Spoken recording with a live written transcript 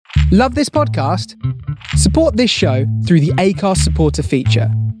Love this podcast? Support this show through the Acast supporter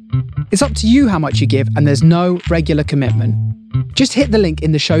feature. It's up to you how much you give, and there's no regular commitment. Just hit the link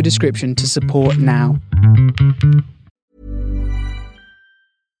in the show description to support now.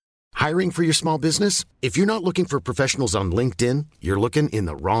 Hiring for your small business? If you're not looking for professionals on LinkedIn, you're looking in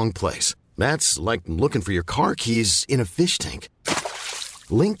the wrong place. That's like looking for your car keys in a fish tank.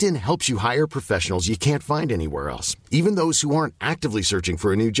 LinkedIn helps you hire professionals you can't find anywhere else, even those who aren't actively searching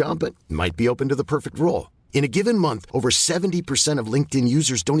for a new job but might be open to the perfect role. In a given month, over 70% of LinkedIn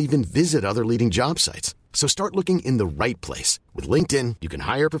users don't even visit other leading job sites. So start looking in the right place. With LinkedIn, you can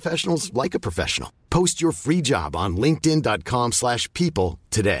hire professionals like a professional. Post your free job on linkedin.com/people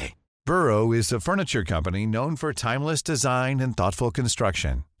today. Burrow is a furniture company known for timeless design and thoughtful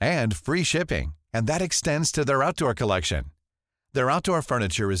construction and free shipping, and that extends to their outdoor collection. Their outdoor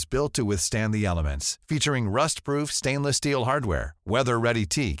furniture is built to withstand the elements, featuring rust-proof stainless steel hardware, weather-ready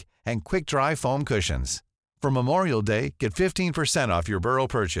teak, and quick-dry foam cushions. For Memorial Day, get 15% off your Burrow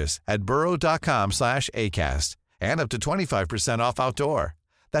purchase at burrow.com/ACAST and up to 25% off outdoor.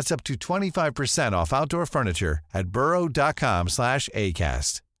 That's up to 25% off outdoor furniture at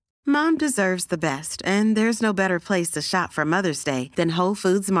burrow.com/ACAST. Mom deserves the best, and there's no better place to shop for Mother's Day than Whole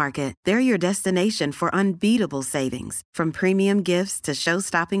Foods Market. They're your destination for unbeatable savings, from premium gifts to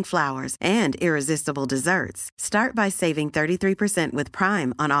show-stopping flowers and irresistible desserts. Start by saving 33% with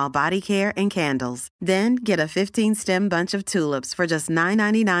Prime on all body care and candles. Then get a 15-stem bunch of tulips for just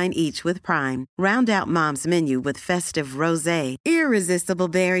 $9.99 each with Prime. Round out Mom's menu with festive rosé, irresistible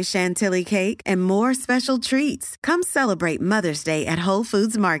berry chantilly cake, and more special treats. Come celebrate Mother's Day at Whole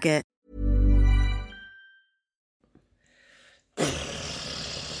Foods Market.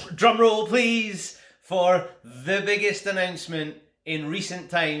 Drum roll, please, for the biggest announcement in recent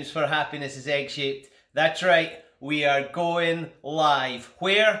times for Happiness is Egg-Shaped. That's right, we are going live.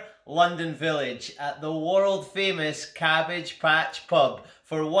 Where? London Village, at the world-famous Cabbage Patch Pub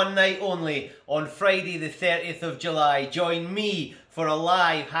for one night only on Friday the 30th of July. Join me for a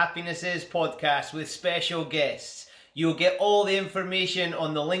live Happiness Is podcast with special guests. You'll get all the information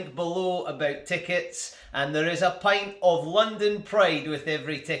on the link below about tickets, and there is a pint of London pride with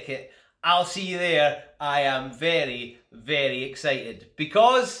every ticket. I'll see you there. I am very, very excited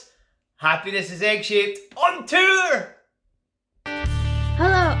because Happiness is Egg-Shaped on tour!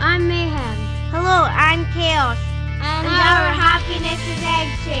 Hello, I'm Mayhem. Hello, I'm Chaos. And our Happiness is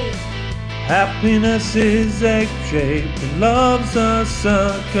Egg-Shaped. Happiness is egg-shaped and love's a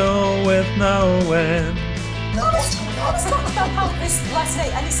circle with no end. No, I was talking about this last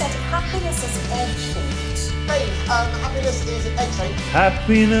night and he said happiness is egg-shaped. Happiness is egg-shaped.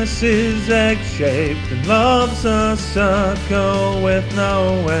 Happiness is egg-shaped and love's a circle with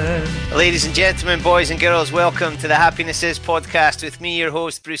no end. Ladies and gentlemen, boys and girls, welcome to the Happiness Is podcast with me, your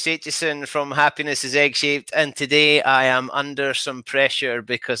host, Bruce Aitchison from Happiness is Egg-Shaped. And today I am under some pressure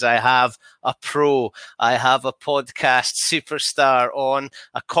because I have a pro. I have a podcast superstar on,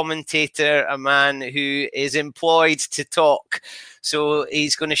 a commentator, a man who is employed to talk. So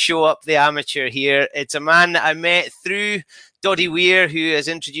he's going to show up the amateur here. It's a man that I met through Doddy Weir, who has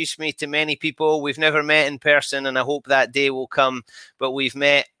introduced me to many people. We've never met in person, and I hope that day will come. But we've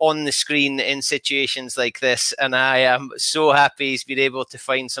met on the screen in situations like this, and I am so happy he's been able to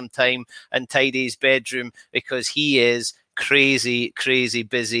find some time and tidy his bedroom because he is crazy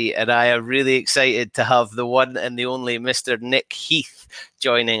busy, and I am really excited to have the one and the only Mr. Nick Heath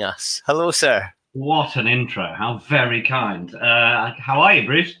joining us. Hello, sir. What an intro. How very kind. How are you,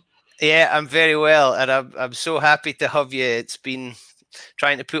 Bruce? Yeah, I'm very well, and I'm so happy to have you. It's been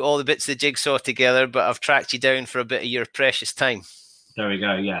trying to put all the bits of the jigsaw together, but I've tracked you down for a bit of your precious time. There we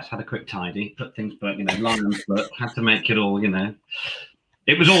go. Yes, had a quick tidy, put things back, lines, but had to make it all,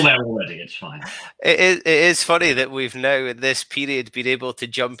 It was all there already. It's fine. It is funny that we've now, in this period, been able to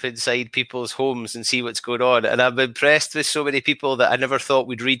jump inside people's homes and see what's going on. And I'm impressed with so many people that I never thought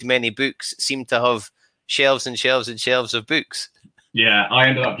would read many books seem to have shelves and shelves and shelves of books. Yeah, I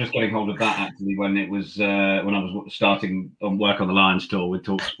ended up just getting hold of that actually when it was when I was starting on work on the Lions tour with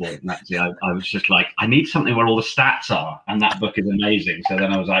TalkSport, and actually I was just like, I need something where all the stats are, and that book is amazing. So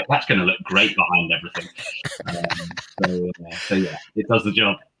then I was like, that's going to look great behind everything. So yeah, it does the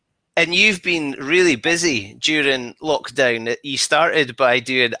job. And you've been really busy during lockdown. You started by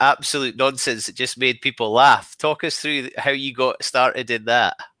doing absolute nonsense that just made people laugh. Talk us through how you got started in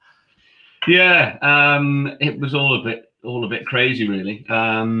that. Yeah, it was all a bit crazy, really.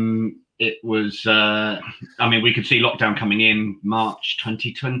 it was, I mean, we could see lockdown coming in March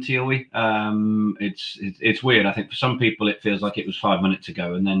 2020, are we? It's weird. I think for some people it feels like it was 5 minutes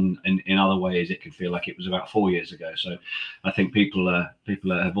ago, and then in other ways it can feel like it was about 4 years ago. So I think people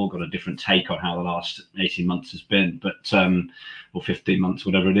have all got a different take on how the last 18 months has been, but or 15 months,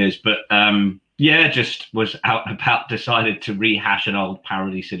 whatever it is. But yeah, just was out and about, decided to rehash an old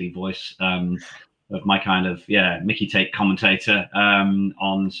parody silly voice of my kind of, Mickey Take commentator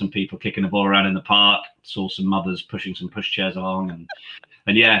on some people kicking the ball around in the park. Saw some mothers pushing some pushchairs along,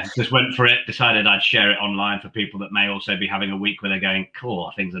 and yeah, just went for it. Decided I'd share it online for people that may also be having a week where they're going,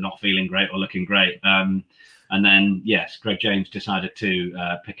 cool, things are not feeling great or looking great. And then, yes, Greg James decided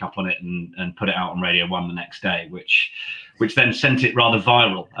to pick up on it and put it out on Radio 1 the next day, which then sent it rather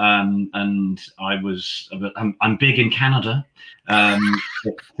viral. And I'm big in Canada.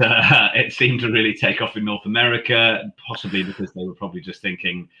 It seemed to really take off in North America, possibly because they were probably just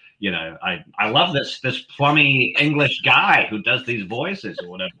thinking, I love this plummy English guy who does these voices or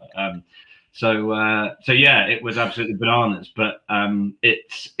whatever. So yeah, it was absolutely bananas. But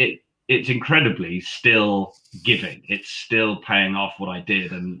it's incredibly still giving. It's still paying off what I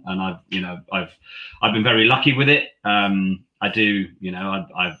did, and I've been very lucky with it. I do,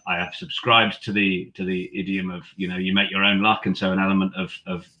 I have subscribed to the idiom of, you make your own luck, and so an element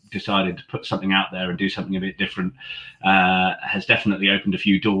of decided to put something out there and do something a bit different has definitely opened a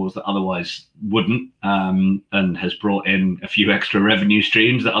few doors that otherwise wouldn't, and has brought in a few extra revenue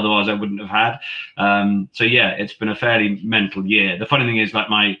streams that otherwise I wouldn't have had. So yeah, it's been a fairly mental year. The funny thing is, like,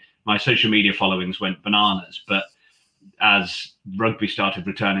 my social media followings went bananas, but as rugby started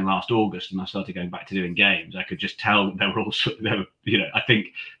returning last August and I started going back to doing games, I could just tell they were I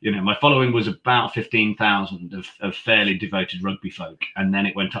think, my following was about 15,000 of fairly devoted rugby folk. And then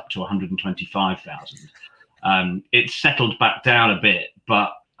it went up to 125,000. It's settled back down a bit,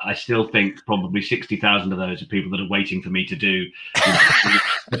 but I still think probably 60,000 of those are people that are waiting for me to do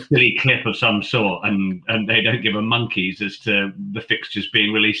a silly clip of some sort, and they don't give a monkeys as to the fixtures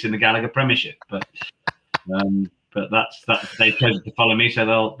being released in the Gallagher Premiership. But that's they chose to follow me,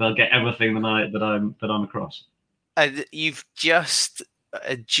 so they'll get everything that I'm across. You've just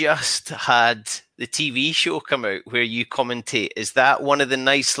had the TV show come out where you commentate. Is that one of the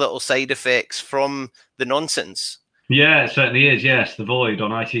nice little side effects from the nonsense? Yeah, it certainly is. Yes, The Void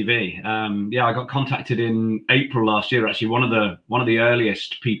on ITV. I got contacted in April last year. Actually, one of the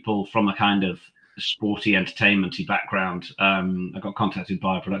earliest people from a kind of sporty, entertainmenty background. I got contacted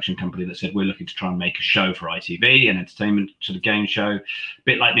by a production company that said, we're looking to try and make a show for ITV, an entertainment sort of game show, a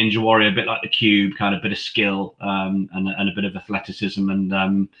bit like Ninja Warrior, a bit like The Cube, kind of bit of skill and a bit of athleticism.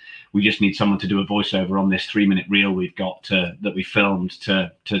 And we just need someone to do a voiceover on this 3-minute reel we've got that we filmed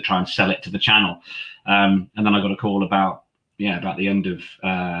to try and sell it to the channel. And then I got a call about the end of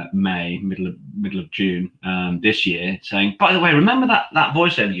May, middle of June this year, saying, by the way, remember that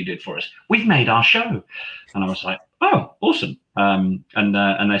voiceover you did for us? We've made our show. And I was like, oh, awesome. And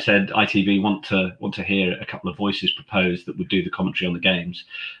they said ITV want to hear a couple of voices proposed that would do the commentary on the games.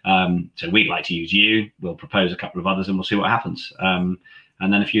 So we'd like to use you. We'll propose a couple of others and we'll see what happens. And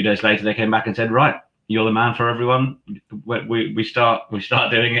then a few days later, they came back and said, right, you're the man for everyone. We start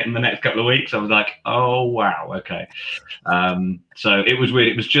doing it in the next couple of weeks. I was like, oh wow, okay. So it was weird.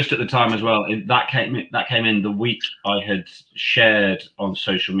 It was just at the time as well. That came in the week I had shared on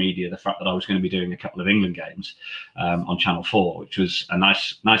social media the fact that I was going to be doing a couple of England games on Channel 4, which was a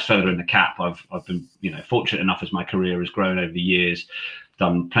nice feather in the cap. I've been fortunate enough as my career has grown over the years.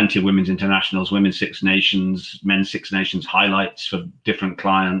 Done plenty of women's internationals, women's Six Nations, men's Six Nations highlights for different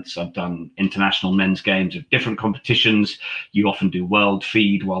clients. I've done international men's games of different competitions. You often do world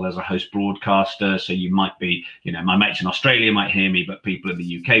feed while there's a host broadcaster. So you might be, my mates in Australia might hear me, but people in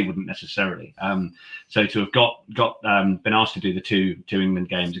the UK wouldn't necessarily. So to have been asked to do the two England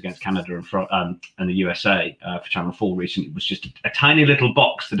games against Canada and the USA for Channel 4 recently was just a tiny little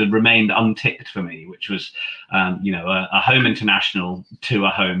box that had remained unticked for me, which was, a home international to a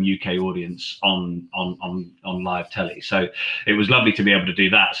home UK audience on live telly. So it was lovely to be able to do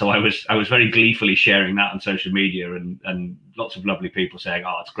that. So I was very gleefully sharing that on social media, and lots of lovely people saying,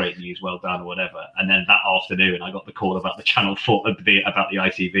 oh, it's great news, well done, or whatever. And then that afternoon, I got the call about the Channel 4, about the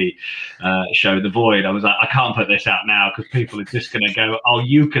ITV show, The Void. I was like, I can't put this out now because people are just going to go, oh,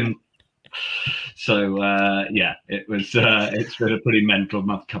 you can. So it was. It's been a pretty mental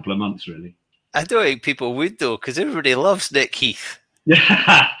couple of months, really. I don't think people would though, because everybody loves Nick Heath.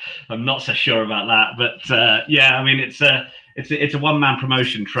 Yeah, I'm not so sure about that, but I mean, it's a one-man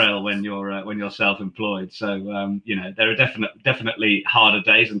promotion trail when you're self-employed. So there are definitely harder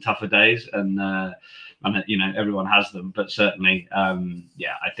days and tougher days, and and everyone has them, but certainly,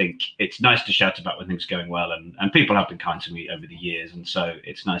 I think it's nice to shout about when things are going well, and people have been kind to me over the years, and so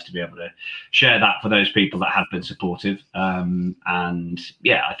it's nice to be able to share that for those people that have been supportive.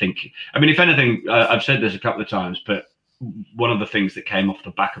 I think, if anything, I've said this a couple of times, but one of the things that came off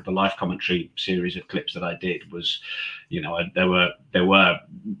the back of the life commentary series of clips that I did was, there were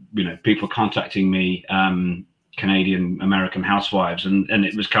people contacting me, Canadian American housewives, and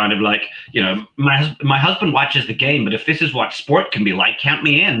it was kind of like, my husband watches the game, but if this is what sport can be like, count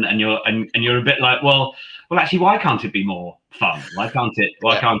me in. And you're a bit like, well, actually, why can't it be more fun? Why can't it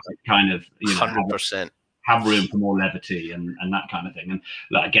kind of 100%. have room for more levity and that kind of thing? And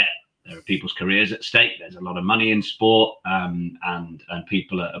I get there are people's careers at stake. There's a lot of money in sport, and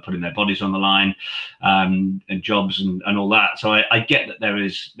people are putting their bodies on the line, and jobs and all that. So I get that there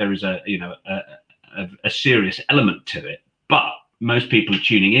is a serious element to it, but most people are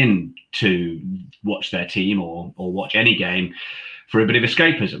tuning in to watch their team or watch any game for a bit of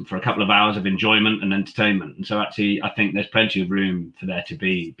escapism, for a couple of hours of enjoyment and entertainment. And so actually, I think there's plenty of room for there to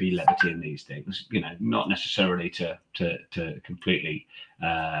be levity in these things, not necessarily to completely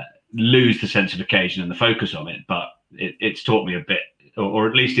lose the sense of occasion and the focus on it, but it's taught me a bit, or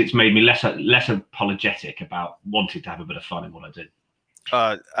at least it's made me less apologetic about wanting to have a bit of fun in what I do.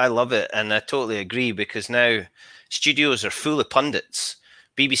 I love it, and I totally agree, because now studios are full of pundits.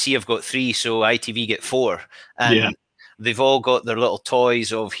 BBC have got 3, so ITV get 4, and they've all got their little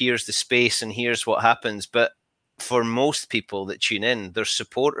toys of here's the space and here's what happens. But for most people that tune in, they're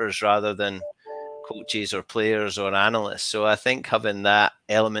supporters rather than coaches or players or analysts. So I think having that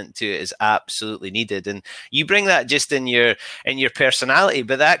element to it is absolutely needed. And you bring that just in your personality,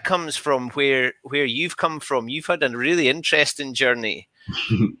 but that comes from where you've come from. You've had a really interesting journey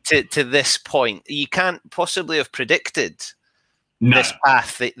to this point. You can't possibly have predicted this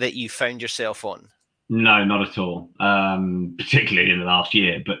path that you found yourself on. No, not at all. Particularly in the last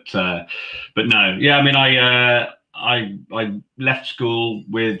year, but no. Yeah, I left school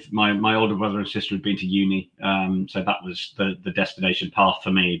with my older brother and sister had been to uni, so that was the destination path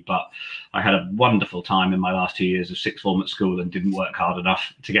for me. But I had a wonderful time in my last 2 years of sixth form at school and didn't work hard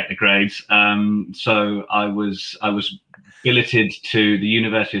enough to get the grades. So I was billeted to the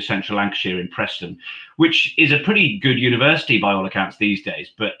University of Central Lancashire in Preston, which is a pretty good university by all accounts these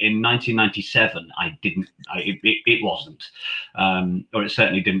days. But in 1997, it wasn't, or it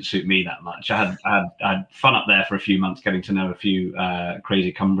certainly didn't suit me that much. I had fun up there for a few months, getting to know a few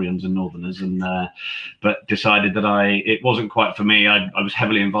crazy Cumbrians and Northerners, but decided that it wasn't quite for me. I was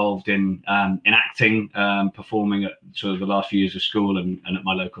heavily involved in acting, performing at sort of the last few years of school and at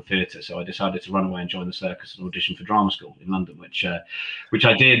my local theatre. So I decided to run away and join the circus and audition for drama school in London, which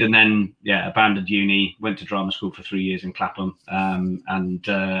I did, and then abandoned uni, went to drama school for 3 years in Clapham, and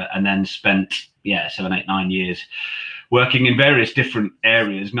then spent 7, 8, 9 years working in various different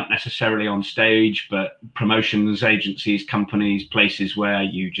areas, not necessarily on stage, but promotions, agencies, companies, places where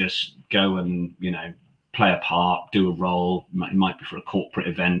you just go and play a part, do a role. It might be for a corporate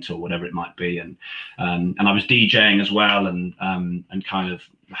event or whatever it might be, and I was DJing as well, and kind of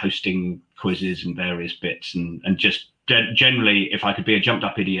hosting quizzes and various bits, and just generally, if I could be a jumped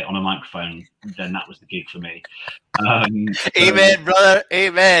up idiot on a microphone, then that was the gig for me. Amen, brother.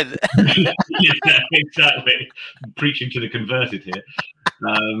 Amen. Yeah, exactly. Preaching to the converted here.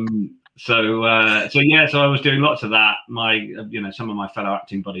 So I was doing lots of that. Some of my fellow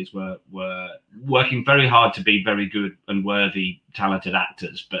acting buddies were working very hard to be very good and worthy, talented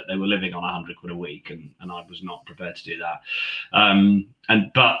actors, but they were living on 100 quid a week, and I was not prepared to do that.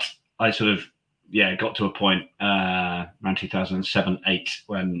 But I sort of got to a point around 2007-8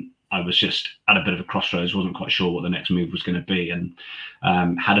 when I was just at a bit of a crossroads, wasn't quite sure what the next move was going to be, and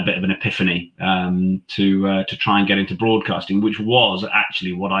had a bit of an epiphany to try and get into broadcasting, which was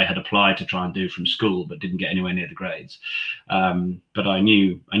actually what I had applied to try and do from school, but didn't get anywhere near the grades. But I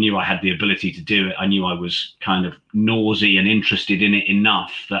knew I had the ability to do it. I knew I was kind of nosy and interested in it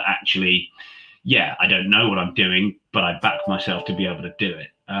enough that actually, I don't know what I'm doing, but I backed myself to be able to do it.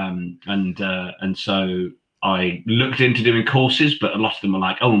 And so I looked into doing courses, but a lot of them were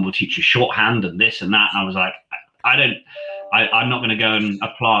like, oh, and we'll teach you shorthand and this and that. And I was like, I'm not going to go and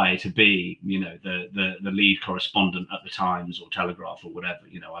apply to be, the lead correspondent at the Times or Telegraph or whatever.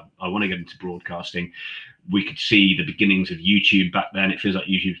 I want to get into broadcasting. We could see the beginnings of YouTube back then. It feels like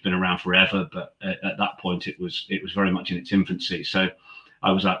YouTube's been around forever, but at that point it was very much in its infancy. So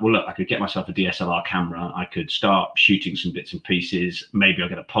I was like, well, look, I could get myself a DSLR camera. I could start shooting some bits and pieces. Maybe I'll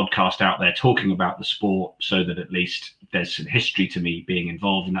get a podcast out there talking about the sport, so that at least there's some history to me being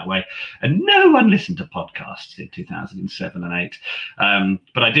involved in that way. And no one listened to podcasts in 2007 and 8.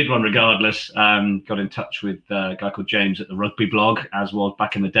 But I did one regardless. Got in touch with a guy called James at the Rugby Blog, as was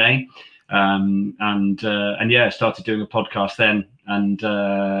back in the day. And started doing a podcast then.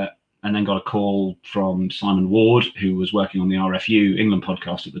 And then got a call from Simon Ward, who was working on the RFU England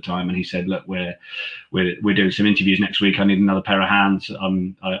podcast at the time, and he said, "Look, we're doing some interviews next week. I need another pair of hands.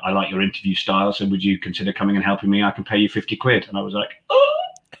 I like your interview style, so would you consider coming and helping me? I can pay you 50 quid." And I was like, "Oh,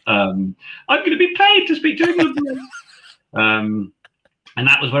 I'm going to be paid to speak to England." And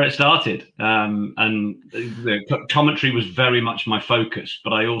that was where it started. And the commentary was very much my focus,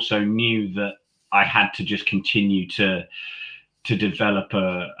 but I also knew that I had to just continue to develop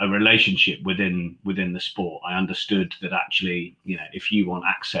a relationship within the sport. I understood that actually, if you want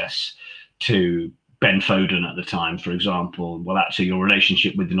access to Ben Foden at the time, for example, well, actually your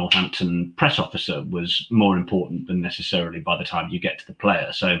relationship with the Northampton press officer was more important than necessarily by the time you get to the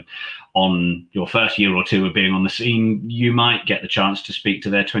player. So on your first year or two of being on the scene, you might get the chance to speak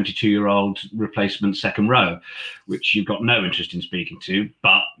to their 22-year-old replacement second row, which you've got no interest in speaking to,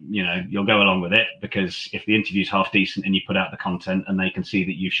 but you'll go along with it, because if the interview's half decent and you put out the content and they can see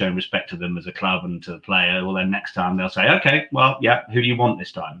that you've shown respect to them as a club and to the player, well, then next time they'll say, okay, well, yeah, who do you want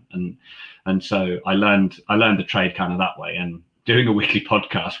this time? And so I learned the trade kind of that way. And doing a weekly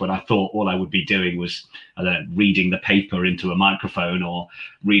podcast when I thought all I would be doing was, I don't know, reading the paper into a microphone or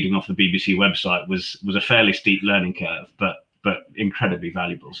reading off the BBC website was a fairly steep learning curve, but incredibly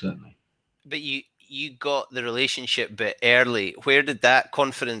valuable, certainly. But you got the relationship bit early. Where did that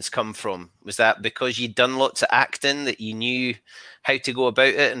confidence come from? Was that because you'd done lots of acting, that you knew how to go about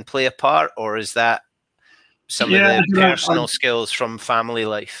it and play a part, or is that some of the personal skills from family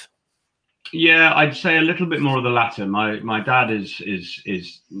life? Yeah, I'd say a little bit more of the latter. My dad is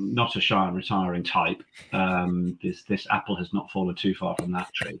not a shy and retiring type. This apple has not fallen too far from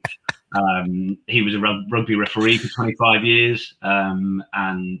that tree. He was a rugby referee for 25 years, and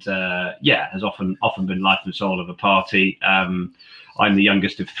has often been life and soul of a party. I'm the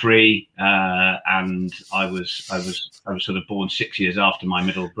youngest of three, and I was sort of born 6 years after my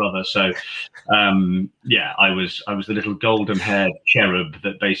middle brother. So, I was the little golden-haired cherub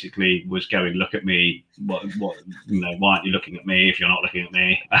that basically was going, "Look at me! What? Why aren't you looking at me if you're not looking at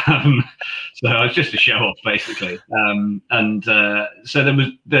me?" So I was just a show-off, basically. So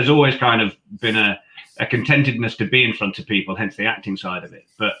there's always kind of been a contentedness to be in front of people, hence the acting side of it.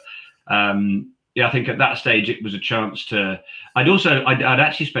 But I think at that stage it was a chance to. I'd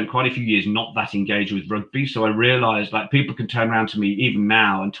actually spent quite a few years not that engaged with rugby, so I realised like people can turn around to me even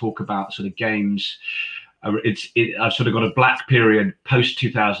now and talk about sort of games. I've sort of got a black period post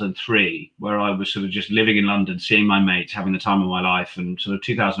 2003 where I was sort of just living in London, seeing my mates, having the time of my life, and sort of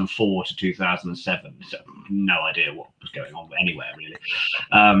 2004 to 2007. So no idea what was going on anywhere really.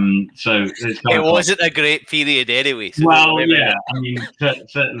 So it wasn't a great period anyway. So I mean,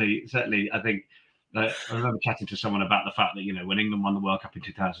 certainly, I think. I remember chatting to someone about the fact that, when England won the World Cup in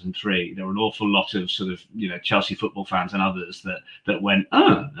 2003, there were an awful lot of sort of, Chelsea football fans and others that went,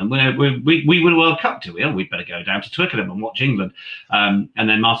 and we won a World Cup, do we? Oh, we'd better go down to Twickenham and watch England. And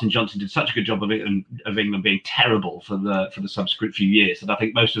then Martin Johnson did such a good job of England being terrible for the subsequent few years that I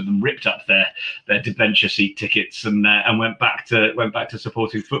think most of them ripped up their debenture seat tickets and went back to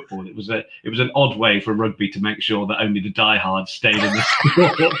supporting football. It was an odd way for rugby to make sure that only the diehards stayed in the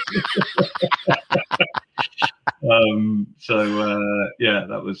sport.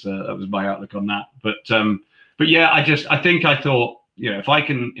 That was my outlook on that. But I thought, if I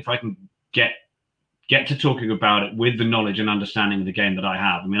can get to talking about it with the knowledge and understanding of the game that I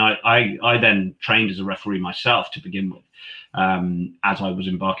have. I mean, I then trained as a referee myself to begin with, as I was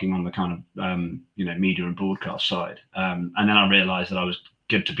embarking on the kind of media and broadcast side, and then I realised that I was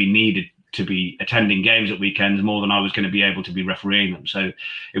going to be needed to be attending games at weekends more than I was going to be able to be refereeing them. So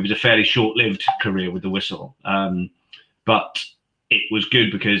it was a fairly short-lived career with the whistle. But it was good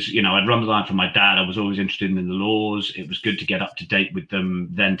because, I'd run the line from my dad. I was always interested in the laws. It was good to get up to date with them,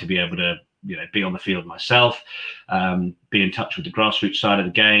 then to be able to, be on the field myself, be in touch with the grassroots side of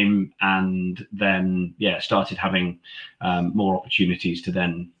the game. And then, started having more opportunities to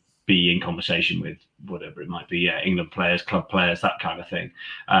then be in conversation with whatever it might be, England players, club players, that kind of thing.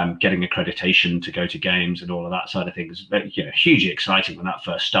 Getting accreditation to go to games and all of that side of things is hugely exciting when that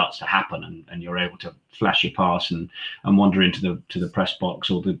first starts to happen, and you're able to flash your pass and wander into the press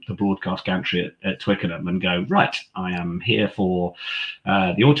box or the broadcast gantry at Twickenham and go, right, I am here for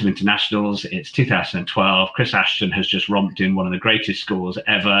the Autumn Internationals. It's 2012. Chris Ashton has just romped in one of the greatest scores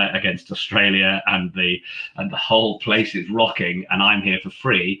ever against Australia, and the whole place is rocking, and I'm here for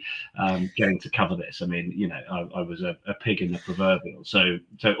free, getting to cover this. this. I mean, you know, I was a pig in the proverbial. So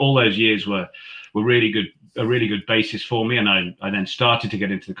all those years were really good, a really good basis for me. And I then started to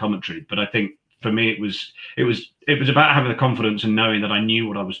get into the commentary. But I think for me, it was about having the confidence and knowing that I knew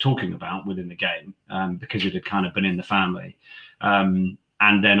what I was talking about within the game, because it had kind of been in the family.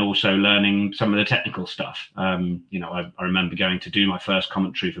 And then also learning some of the technical stuff. You know, I remember going to do my first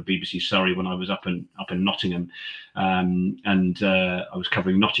commentary for BBC Surrey when I was up in Nottingham, and I was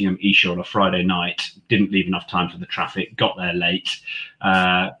covering Nottingham Esher on a Friday night. Didn't leave enough time for the traffic. Got there late.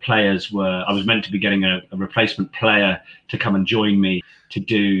 I was meant to be getting a replacement player to come and join me to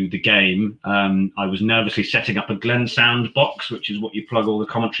do the game. I was nervously setting up a Glen Sound box, which is what you plug all the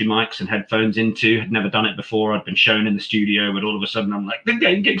commentary mics and headphones into. Had never done it before. I'd been shown in the studio, but all of a sudden I'm like, the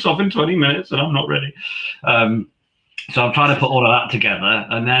game kicks off in 20 minutes and I'm not ready. So I'm trying to put all of that together,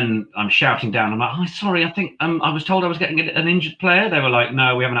 and then I'm shouting down. I'm like, "Oh, sorry, I think I was told I was getting an injured player." They were like,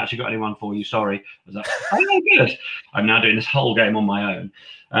 "No, we haven't actually got anyone for you. Sorry." I was like, "Oh, good." I'm now doing this whole game on my own,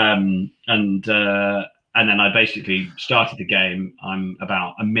 and then I basically started the game. I'm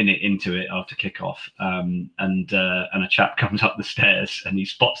about a minute into it after kickoff, and a chap comes up the stairs and he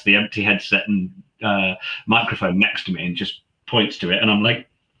spots the empty headset and microphone next to me and just points to it, and I'm like,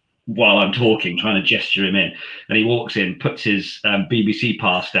 while I'm talking, trying to gesture him in, and he walks in, puts his BBC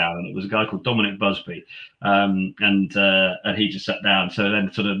pass down, and it was a guy called Dominic Busby, and he just sat down. So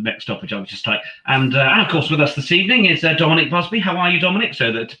then, sort of next stoppage, I was just like, and of course, with us this evening is Dominic Busby. How are you, Dominic?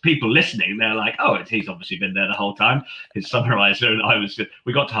 So that people listening, they're like, oh, he's obviously been there the whole time. His summariser, and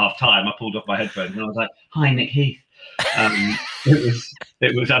we got to half time. I pulled off my headphones, and I was like, hi, Nick Heath.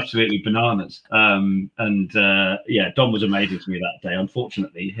 It was absolutely bananas, Dom was amazing to me that day.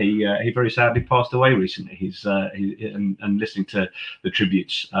 Unfortunately, he very sadly passed away recently. And listening to the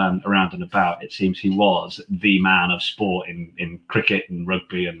tributes around and about, it seems he was the man of sport in cricket and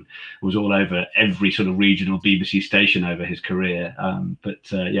rugby, and was all over every sort of regional BBC station over his career.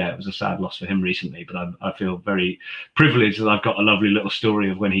 It was a sad loss for him recently. But I feel very privileged that I've got a lovely little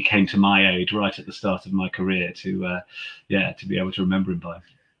story of when he came to my aid right at the start of my career to be able to remember him by.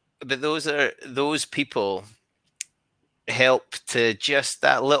 But those people help to just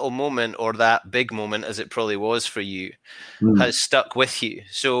that little moment, or that big moment as it probably was for you, has stuck with you.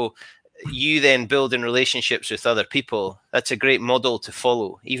 So you then building relationships with other people, that's a great model to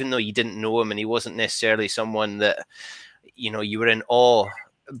follow, even though you didn't know him and he wasn't necessarily someone that, you know, you were in awe,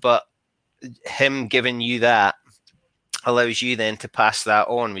 but him giving you that allows you then to pass that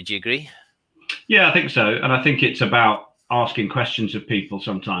on. Would you agree? Yeah, I think so. And I think it's about asking questions of people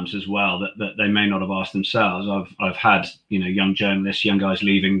sometimes as well that they may not have asked themselves. I've had, you know, young journalists, young guys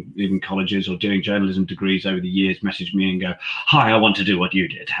leaving colleges or doing journalism degrees over the years message me and go, hi, I want to do what you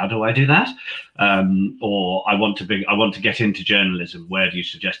did. How do I do that? Or I want to get into journalism. Where do you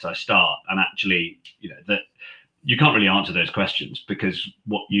suggest I start? And actually, you know, that you can't really answer those questions, because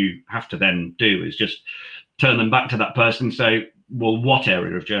what you have to then do is just turn them back to that person and say, well, what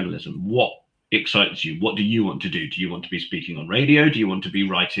area of journalism? What excites you? What do you want to do? Do you want to be speaking on radio? Do you want to be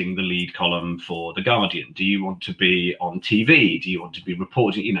writing the lead column for The Guardian? Do you want to be on TV? Do you want to be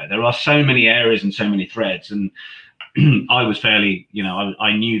reporting? You know, there are so many areas and so many threads. And I was fairly, you know,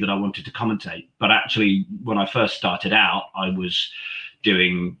 I knew that I wanted to commentate. But actually, when I first started out, I was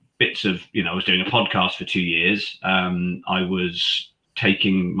doing bits of, you know, I was doing a podcast for 2 years. I was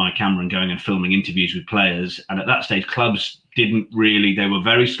taking my camera and going and filming interviews with players. And at that stage, clubs they were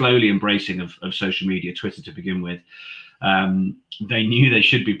very slowly embracing of social media, Twitter to begin with. They knew they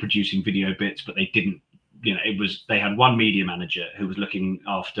should be producing video bits, but they didn't. You know, they had one media manager who was looking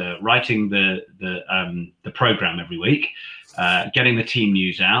after writing the program every week, getting the team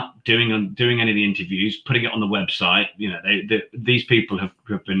news out, doing any of the interviews, putting it on the website. You know, these people have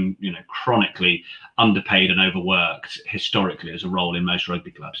been, you know, chronically underpaid and overworked historically as a role in most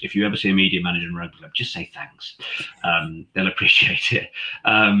rugby clubs. If you ever see a media manager in a rugby club, just say thanks. They'll appreciate it.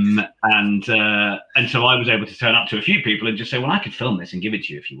 And so I was able to turn up to a few people and just say, well, I could film this and give it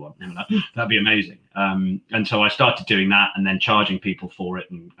to you if you want. And like, that'd be amazing. And so I started doing that, and then charging people for it,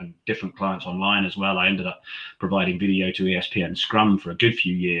 and different clients online as well. I ended up providing video to ESPN Scrum for a good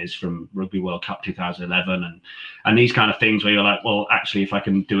few years, from Rugby World Cup 2011, and these kind of things where you're like, well, actually, if I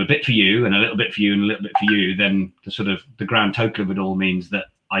can do a bit for you and a little bit for you and a little bit for you, then the grand total of it all means that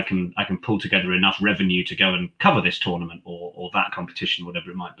I can pull together enough revenue to go and cover this tournament or that competition,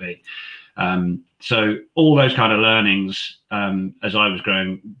 whatever it might be. So all those kind of learnings, as I was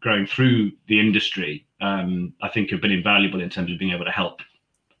growing through the industry, I think have been invaluable in terms of being able to help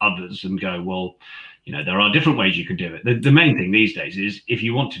others and go, well, you know, there are different ways you can do it. The main thing these days is if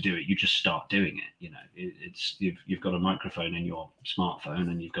you want to do it, you just start doing it. You know, you've got a microphone in your smartphone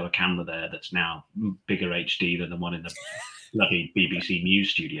and you've got a camera there that's now bigger HD than the one in the bloody BBC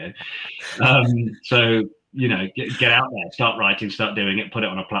News studio. So, you know, get out there, start writing, start doing it, put it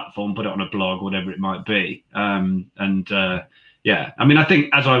on a platform, put it on a blog, whatever it might be. Yeah, I mean, I think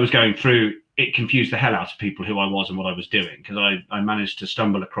as I was going through, it confused the hell out of people who I was and what I was doing, because I managed to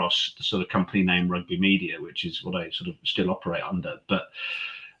stumble across the sort of company name Rugby Media, which is what I sort of still operate under. But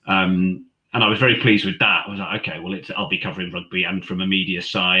and I was very pleased with that. I was like, okay, well, I'll be covering rugby and from a media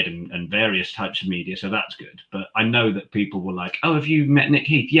side and various types of media, so that's good. But I know that people were like, oh, have you met Nick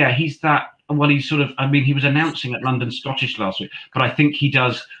Heath? Yeah, he's that. Well, he's sort of, I mean, he was announcing at London Scottish last week, but I think he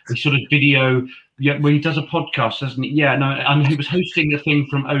does this sort of video. Yeah, well, he does a podcast, doesn't he? Yeah, no, and he was hosting a thing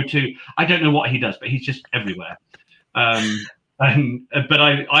from O2. I don't know what he does, but he's just everywhere. But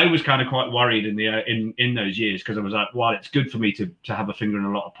I was kind of quite worried in those years, because I was like, while it's good for me to have a finger in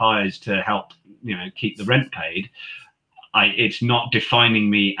a lot of pies to help, you know, keep the rent paid, it's not defining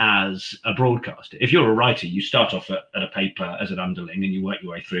me as a broadcaster. If you're a writer, you start off at a paper as an underling and you work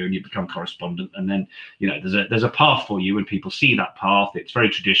your way through and you become correspondent, and then, you know, there's a path for you, and people see that path. It's very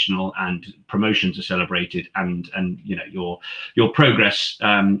traditional, and promotions are celebrated, and you know, your progress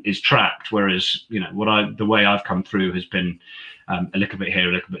is tracked. Whereas, you know, the way I've come through has been a little bit here,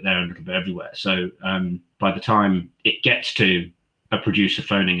 a little bit there, and a little bit everywhere. So by the time it gets to a producer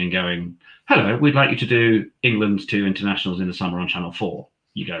phoning and going, hello, we'd like you to do England's 2 internationals in the summer on Channel 4.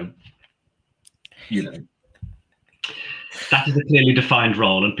 You go, you know, that is a clearly defined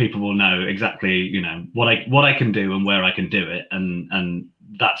role, and people will know exactly, you know, what I can do and where I can do it. And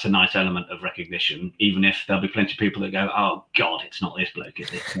that's a nice element of recognition, even if there'll be plenty of people that go, oh God, it's not this bloke, is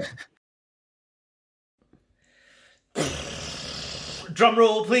it? Drum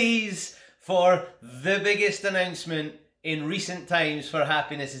roll, please, for the biggest announcement in recent times for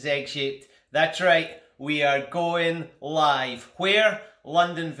Happiness is Egg-Shaped. That's right, we are going live. Where?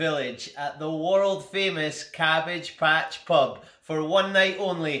 London Village, at the world-famous Cabbage Patch Pub, for one night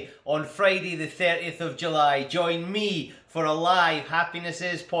only on Friday the 30th of July. Join me for a live Happiness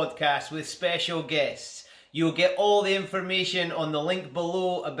Is podcast with special guests. You'll get all the information on the link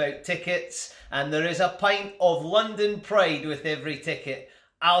below about tickets, and there is a pint of London pride with every ticket.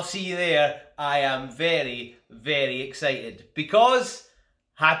 I'll see you there. I am very, very excited, because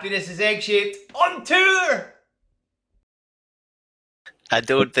Happiness is Egg-Shaped on tour! I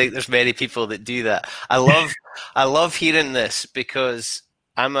don't think there's many people that do that. I love hearing this, because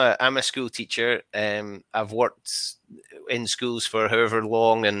I'm a school teacher. I've worked in schools for however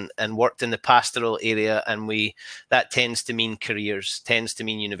long and worked in the pastoral area, and that tends to mean careers, tends to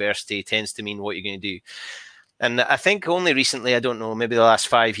mean university, tends to mean what you're going to do. And I think only recently, I don't know, maybe the last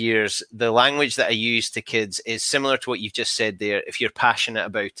 5 years, the language that I use to kids is similar to what you've just said there, if you're passionate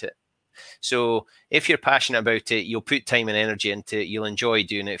about it. So if you're passionate about it, you'll put time and energy into it, you'll enjoy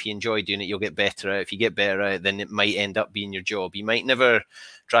doing it. If you enjoy doing it, you'll get better at it. If you get better at it, then it might end up being your job. You might never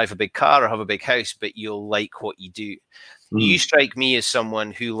drive a big car or have a big house, but you'll like what you do. You strike me as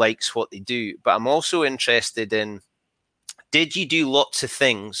someone who likes what they do, but I'm also interested in, did you do lots of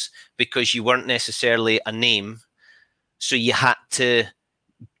things because you weren't necessarily a name, so you had to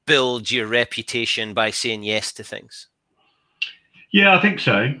build your reputation by saying yes to things? Yeah, I think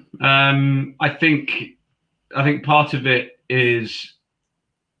so. I think part of it is,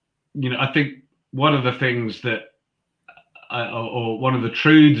 you know, I think one of the things that, or one of the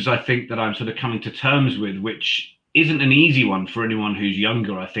truths I think that I'm sort of coming to terms with, which isn't an easy one for anyone who's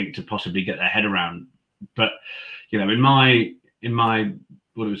younger, I think, to possibly get their head around. But, you know, in my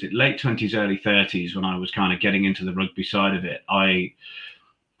what was it, late 20s, early 30s, when I was kind of getting into the rugby side of it, I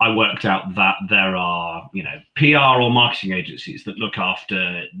worked out that there are, you know, PR or marketing agencies that look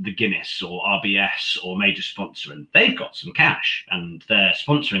after the Guinness or RBS or major sponsor, and they've got some cash and they're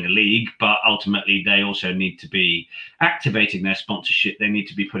sponsoring a league, but ultimately they also need to be activating their sponsorship. They need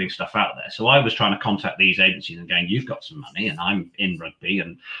to be putting stuff out there. So I was trying to contact these agencies and going, you've got some money and I'm in rugby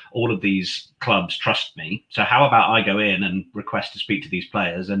and all of these clubs trust me. So how about I go in and request to speak to these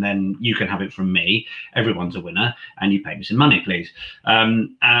players, and then you can have it from me. Everyone's a winner, and you pay me some money, please.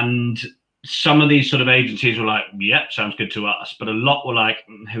 And some of these sort of agencies were like, yep, sounds good to us. But a lot were like,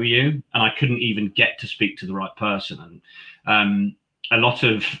 who are you? And I couldn't even get to speak to the right person. And a lot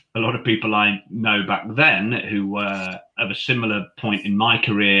of people I know back then who were of a similar point in my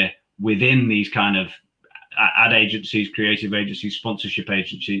career within these kind of ad agencies, creative agencies, sponsorship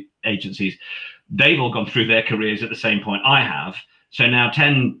agencies, they've all gone through their careers at the same point I have. So now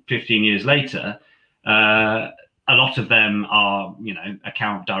 10, 15 years later, a lot of them are,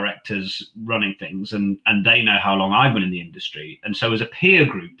 account directors running things, and they know how long I've been in the industry. And so as a peer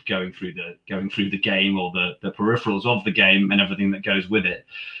group going through the game, or the peripherals of the game and everything that goes with it,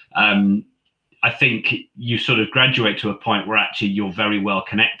 I think you sort of graduate to a point where actually you're very well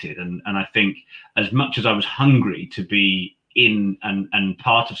connected. And I think as much as I was hungry to be in and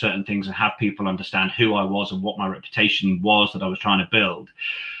part of certain things and have people understand who I was and what my reputation was that I was trying to build,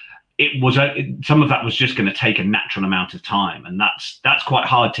 some of that was just going to take a natural amount of time. And that's quite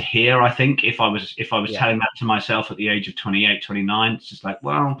hard to hear, I think, if I was telling that to myself at the age of 28, 29. It's just like,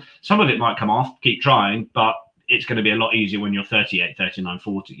 well, some of it might come off, keep trying, but it's going to be a lot easier when you're 38, 39,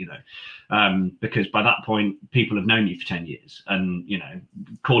 40, because by that point, people have known you for 10 years and,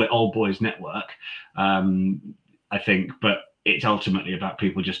 call it old boys network, I think. But it's ultimately about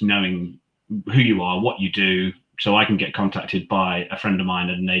people just knowing who you are, what you do. So I can get contacted by a friend of mine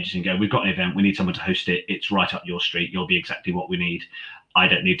at an agency and go, we've got an event, we need someone to host it. It's right up your street. You'll be exactly what we need. I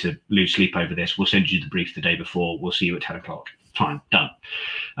don't need to lose sleep over this. We'll send you the brief the day before. We'll see you at 10 o'clock. Fine, done.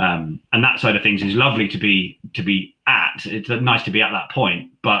 And that side of things is lovely to be at. It's nice to be at that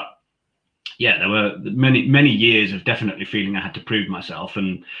point. But yeah, there were many years of definitely feeling I had to prove myself,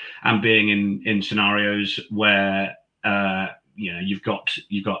 and being in scenarios where you've got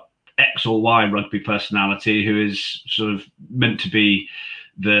X or Y rugby personality who is sort of meant to be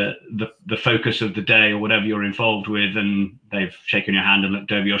the focus of the day or whatever you're involved with, and they've shaken your hand and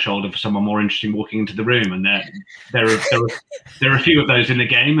looked over your shoulder for someone more interesting walking into the room. And there are a few of those in the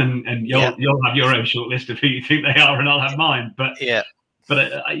game, and you'll have your own short list of who you think they are, and I'll have mine. But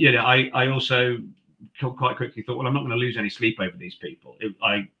I also quite quickly thought, well, I'm not going to lose any sleep over these people.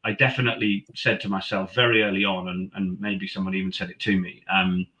 I definitely said to myself very early on, and maybe someone even said it to me,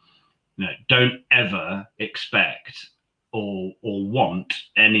 don't ever expect or want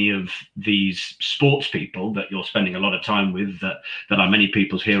any of these sports people that you're spending a lot of time with, that are many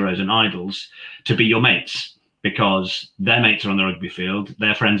people's heroes and idols, to be your mates, because their mates are on the rugby field,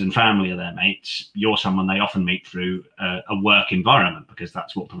 their friends and family are their mates. You're someone they often meet through a work environment, because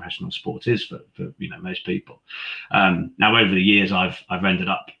that's what professional sport is for most people. Now, over the years, I've ended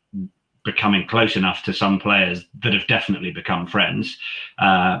up becoming close enough to some players that have definitely become friends,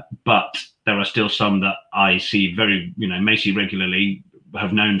 but there are still some that I see may see regularly,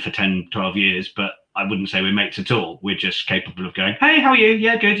 have known for 10, 12 years, but I wouldn't say we're mates at all. We're just capable of going, hey, how are you?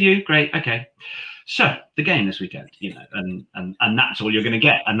 Yeah, good. You? Great. Okay. So the game this weekend, and that's all you're going to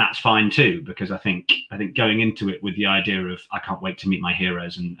get. And that's fine too, because I think going into it with the idea of, I can't wait to meet my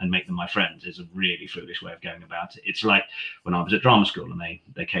heroes and make them my friends, is a really foolish way of going about it. It's like when I was at drama school and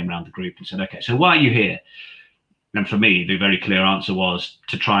they came around the group and said, okay, so why are you here? And for me, the very clear answer was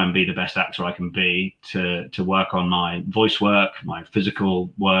to try and be the best actor I can be, to work on my voice work, my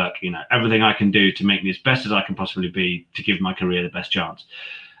physical work, everything I can do to make me as best as I can possibly be, to give my career the best chance.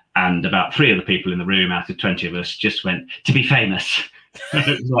 And about 3 of the people in the room out of 20 of us just went, to be famous.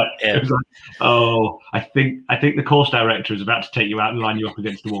 It was like, oh, I think the course director is about to take you out and line you up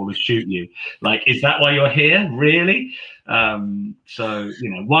against the wall and shoot you. Like, is that why you're here? Really? So,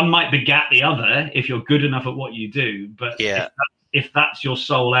 one might begat the other if you're good enough at what you do. But if that's your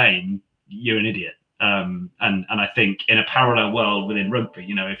sole aim, you're an idiot. And I think in a parallel world within rugby,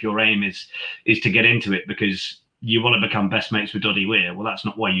 if your aim is to get into it because you want to become best mates with Doddy Weir, well, that's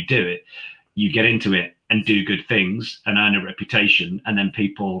not why you do it. You get into it and do good things and earn a reputation, and then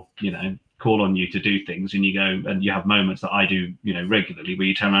people, call on you to do things, and you go and you have moments that I do, regularly, where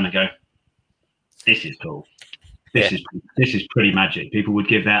you turn around and go, this is cool. This is pretty magic. People would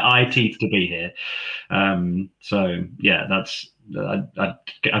give their eye teeth to be here. So yeah, that's,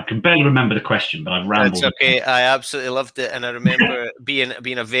 I can barely remember the question, but I've rambled. It's okay. I absolutely loved it. And I remember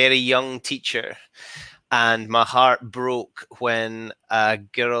being a very young teacher, and my heart broke when a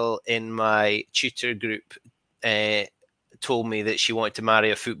girl in my tutor group told me that she wanted to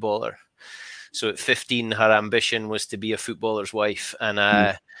marry a footballer. So at 15, her ambition was to be a footballer's wife.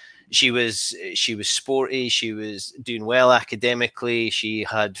 And she was sporty. She was doing well academically. She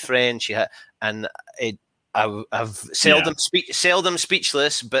had friends. I've seldom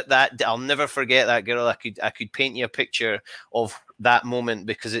speechless, but that I'll never forget that girl. I could paint you a picture of that moment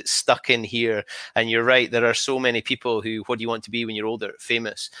because it's stuck in here. And you're right, there are so many people who, what do you want to be when you're older?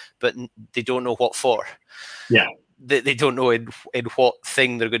 Famous, but they don't know what for. Yeah, they don't know in what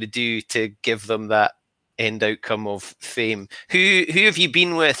thing they're going to do to give them that end outcome of fame. Who have you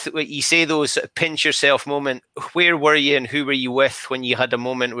been with? You say those pinch yourself moment. Where were you and who were you with when you had a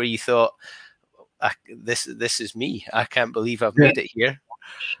moment where you thought, this is me. I can't believe I've made it here.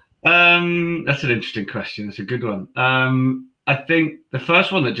 That's an interesting question. It's a good one. I think the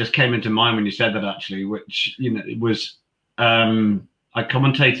first one that just came into mind when you said that, actually, which was I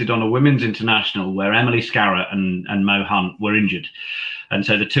commentated on a women's international where Emily Scarratt and Mo Hunt were injured, and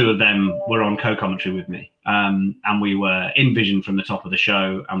so the two of them were on co-commentary with me, and we were in vision from the top of the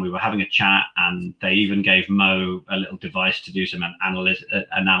show, and we were having a chat, and they even gave Mo a little device to do some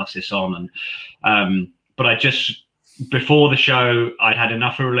analysis on, and but I just, before the show, I'd had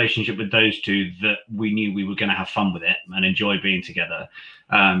enough of a relationship with those two that we knew we were going to have fun with it and enjoy being together.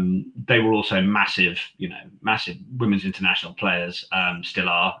 They were also massive women's international players, still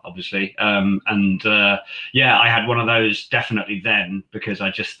are, obviously. I had one of those definitely then, because I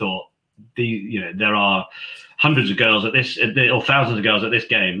just thought there are hundreds of girls at this, or thousands of girls at this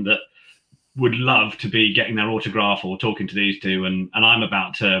game that would love to be getting their autograph or talking to these two, and I'm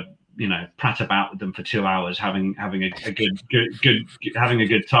about to prat about with them for 2 hours, having a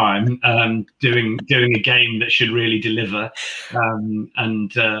good time, doing a game that should really deliver. I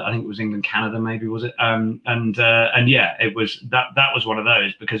think it was England Canada, maybe, was it? It was that was one of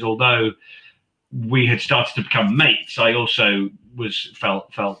those, because although we had started to become mates, I also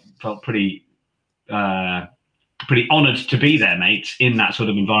felt pretty honoured to be their mates in that sort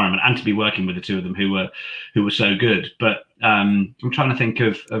of environment, and to be working with the two of them who were so good. But I'm trying to think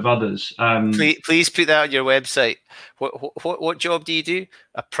of others. Please put that on your website. What job do you do?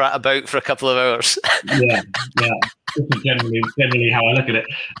 I prat about for a couple of hours. yeah. This is generally how I look at it.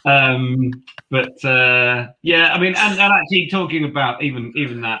 I mean, and actually talking about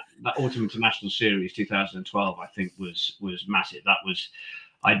even that Autumn International Series 2012, I think was massive. That was.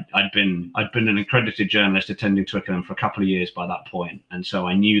 I'd been an accredited journalist attending Twickenham for a couple of years by that point, and so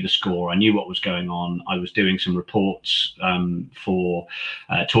I knew the score. I knew what was going on. I was doing some reports for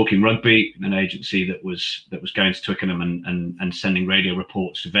Talking Rugby, an agency that was going to Twickenham and sending radio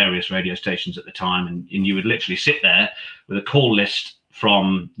reports to various radio stations at the time. And you would literally sit there with a call list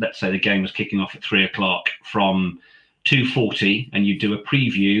from, let's say the game was kicking off at 3:00, from 2:40, and you'd do a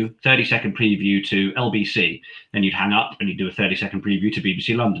preview, 30-second preview to LBC. Then you'd hang up and you'd do a 30-second preview to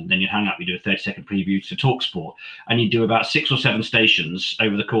BBC London. Then you'd hang up, you'd do a 30-second preview to TalkSport. And you'd do about 6 or 7 stations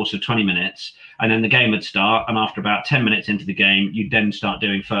over the course of 20 minutes. And then the game would start. And after about 10 minutes into the game, you'd then start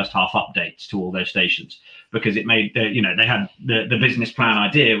doing first half updates to all those stations. Because it made, they had the business plan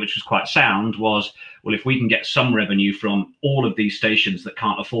idea, which was quite sound, was, well, if we can get some revenue from all of these stations that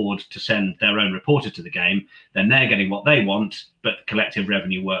can't afford to send their own reporter to the game, then they're getting what they want, but the collective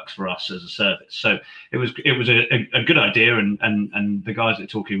revenue works for us as a service. So it was a good idea, and the guys at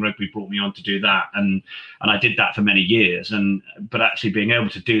Talking Rugby brought me on to do that, and I did that for many years. But actually being able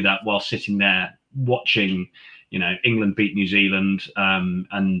to do that while sitting there watching, England beat New Zealand,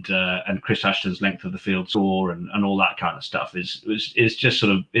 and Chris Ashton's length of the field score and all that kind of stuff is just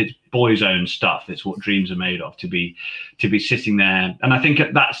sort of, it's boys' own stuff. It's what dreams are made of, to be sitting there. And I think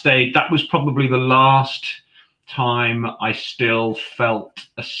at that stage, that was probably the last time I still felt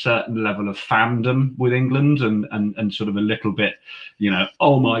a certain level of fandom with England, and sort of a little bit,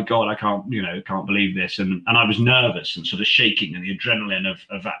 oh my God, I can't believe this. And I was nervous and sort of shaking, and the adrenaline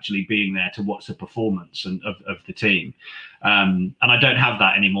of actually being there to watch the performance and of the team. And I don't have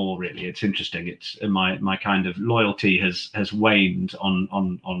that anymore, really. It's interesting. It's my kind of loyalty has waned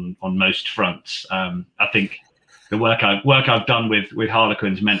on most fronts. I think the work I've done with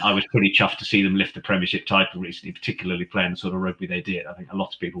Harlequins meant I was pretty chuffed to see them lift the Premiership title recently, particularly playing the sort of rugby they did. I think a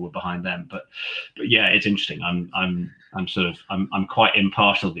lot of people were behind them, but yeah, it's interesting. I'm quite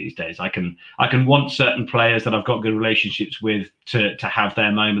impartial these days. I can want certain players that I've got good relationships with to have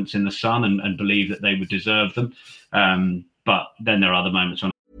their moments in the sun and believe that they would deserve them. But then there are other moments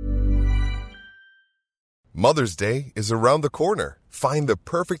when. Mother's Day is around the corner. Find the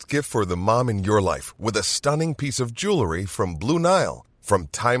perfect gift for the mom in your life with a stunning piece of jewelry from Blue Nile. From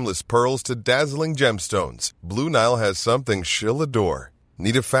timeless pearls to dazzling gemstones, Blue Nile has something she'll adore.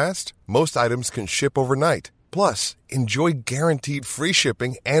 Need it fast? Most items can ship overnight. Plus, enjoy guaranteed free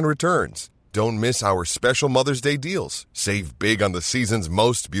shipping and returns. Don't miss our special Mother's Day deals. Save big on the season's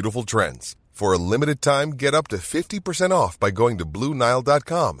most beautiful trends. For a limited time, get up to 50% off by going to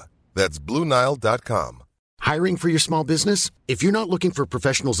BlueNile.com. That's BlueNile.com. Hiring for your small business? If you're not looking for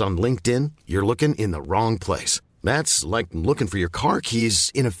professionals on LinkedIn, you're looking in the wrong place. That's like looking for your car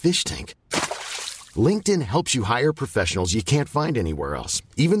keys in a fish tank. LinkedIn helps you hire professionals you can't find anywhere else,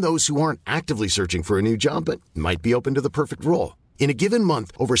 even those who aren't actively searching for a new job but might be open to the perfect role. In a given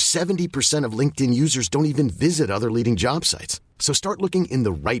month, over 70% of LinkedIn users don't even visit other leading job sites. So start looking in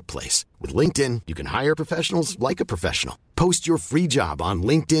the right place. With LinkedIn, you can hire professionals like a professional. Post your free job on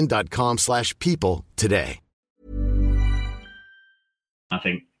linkedin.com/people today. I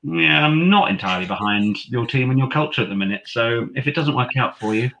think yeah, I'm not entirely behind your team and your culture at the minute. So if it doesn't work out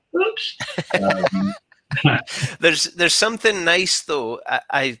for you, oops. There's something nice though.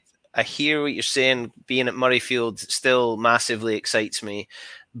 I hear what you're saying. Being at Murrayfield still massively excites me,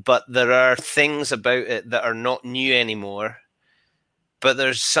 but there are things about it that are not new anymore. But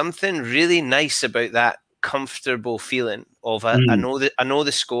there's something really nice about that comfortable feeling of I know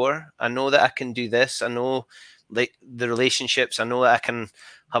the score. I know that I can do this. I know like the relationships. I know that I can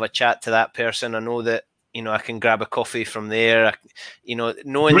have a chat to that person. I know that I can grab a coffee from there.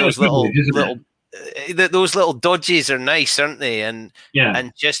 Knowing those those little dodges are nice, aren't they? And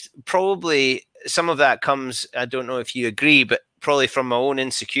just probably some of that comes. I don't know if you agree, but probably from my own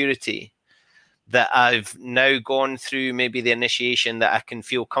insecurity. That I've now gone through maybe the initiation that I can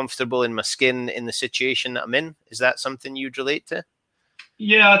feel comfortable in my skin in the situation that I'm in. Is that something you'd relate to?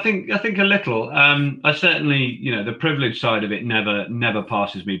 Yeah, I think a little. I certainly, the privilege side of it never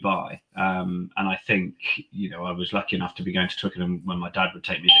passes me by. And I think, I was lucky enough to be going to Twickenham when my dad would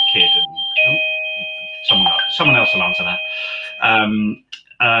take me as a kid, and someone else will answer that.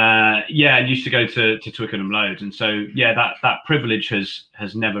 I used to go to Twickenham loads, and so that privilege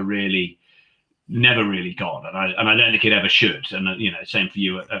has never really gone, and I don't think it ever should. And same for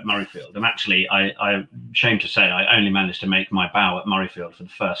you at Murrayfield. And actually, I'm ashamed to say I only managed to make my bow at Murrayfield for the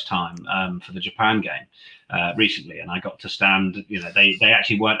first time for the Japan game recently, and I got to stand. They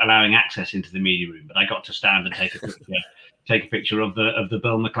actually weren't allowing access into the media room, but I got to stand and take a picture of the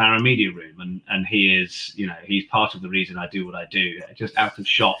Bill McLaren media room, and he is he's part of the reason I do what I do. Just out of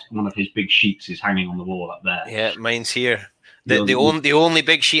shot, one of his big sheets is hanging on the wall up there. Yeah, mine's here. The only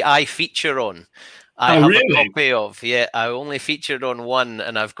big sheet I feature on, I have a copy of. Yeah, I only featured on one,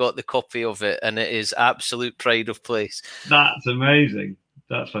 and I've got the copy of it, and it is absolute pride of place. That's amazing.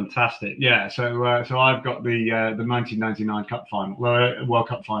 That's fantastic. Yeah, so I've got the 1999 Cup final, World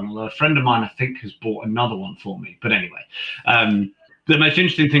Cup final. A friend of mine, I think, has bought another one for me. But anyway, the most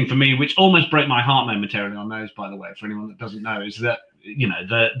interesting thing for me, which almost broke my heart momentarily on those, by the way, for anyone that doesn't know, is that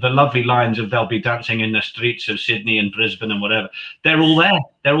the lovely lines of "they'll be dancing in the streets of Sydney and Brisbane" and whatever, they're all there,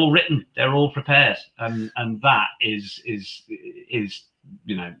 they're all written, they're all prepared, and that is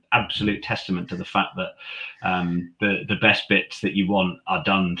absolute testament to the fact that the best bits that you want are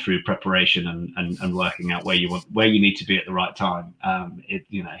done through preparation and working out where you need to be at the right time.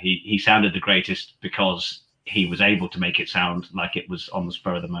 He sounded the greatest because he was able to make it sound like it was on the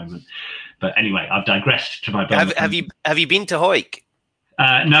spur of the moment. But anyway, I've digressed to my. Have you been to Hawick?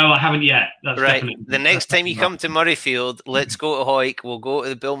 No, I haven't yet. That's right. The next time you come to Murrayfield, let's go to Hawick. We'll go to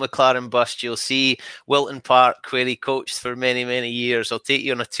the Bill McLaren bust. You'll see Wilton Park, where he coached for many, many years. I'll take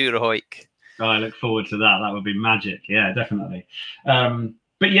you on a tour of Hawick. Oh, I look forward to that. That would be magic. Yeah, definitely.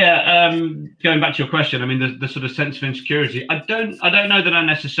 But yeah, going back to your question, I mean, the sort of sense of insecurity. I don't know that I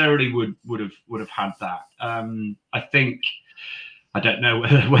necessarily would have had that. I think. I don't know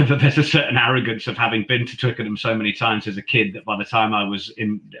whether there's a certain arrogance of having been to Twickenham so many times as a kid that by the time I was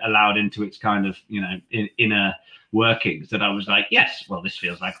allowed into its kind of inner workings, that I was like, yes, well, this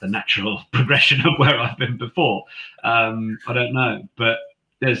feels like the natural progression of where I've been before. I don't know, but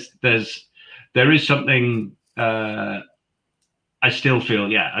there is something. I still feel,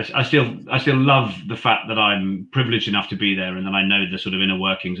 I still love the fact that I'm privileged enough to be there, and that I know the sort of inner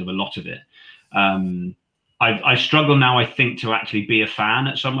workings of a lot of it. I struggle now, I think, to actually be a fan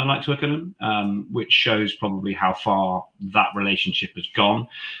at somewhere like Twickenham, which shows probably how far that relationship has gone.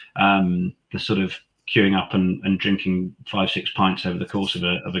 The sort of queuing up and drinking 5-6 pints over the course of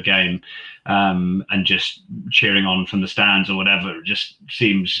a game, and just cheering on from the stands or whatever, just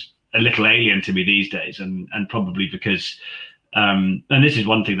seems a little alien to me these days, and probably because. And this is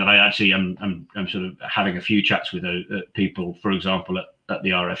one thing that I actually I'm sort of having a few chats with people, for example, at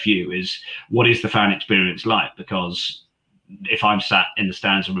the RFU, is what is the fan experience like? Because if I'm sat in the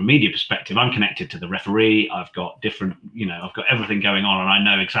stands from a media perspective, I'm connected to the referee. I've got I've got everything going on, and I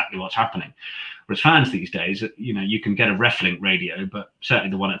know exactly what's happening. Whereas fans these days, you can get a RefLink radio, but certainly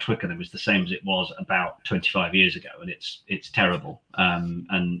the one at Twickenham is the same as it was about 25 years ago, and it's terrible.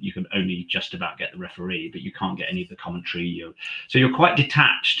 And you can only just about get the referee, but you can't get any of the commentary. So you're quite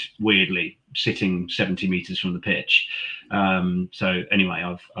detached, weirdly, sitting 70 meters from the pitch. So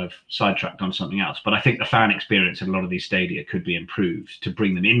anyway, I've sidetracked on something else, but I think the fan experience at a lot of these stadia could be improved to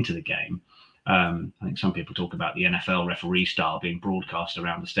bring them into the game. I think some people talk about the NFL referee style being broadcast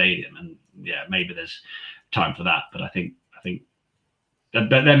around the stadium, and yeah, maybe there's time for that. But I think, but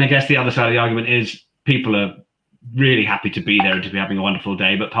then I guess the other side of the argument is people are really happy to be there and to be having a wonderful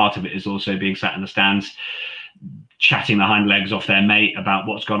day. But part of it is also being sat in the stands, chatting the hind legs off their mate about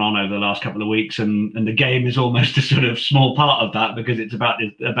what's gone on over the last couple of weeks, and the game is almost a sort of small part of that, because it's about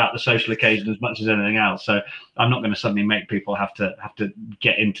the social occasion as much as anything else. So I'm not going to suddenly make people have to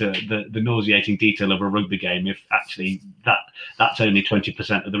get into the nauseating detail of a rugby game if actually that's only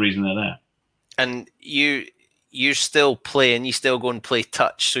 20% of the reason they're there. And you're still playing, you still go and play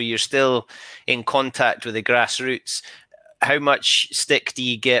touch, so you're still in contact with the grassroots. How much stick do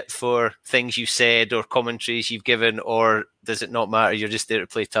you get for things you've said or commentaries you've given, or does it not matter? You're just there to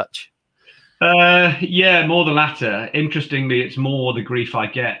play touch? Yeah, more the latter. Interestingly, it's more the grief I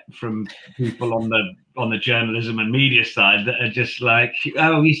get from people on the journalism and media side that are just like,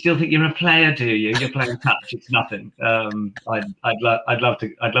 "Oh, you still think you're a player, do you? You're playing touch. It's nothing." I'd love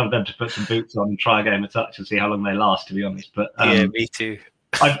them to put some boots on and try a game of touch and see how long they last, to be honest. But yeah, me too.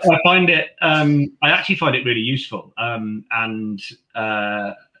 I find it. I actually find it really useful, and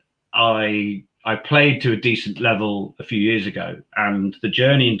I played to a decent level a few years ago, and the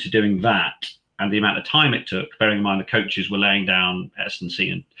journey into doing that and the amount of time it took, bearing in mind the coaches were laying down S&C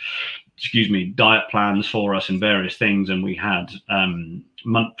and diet plans for us and various things, and we had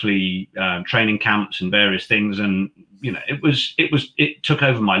monthly training camps and various things, and it took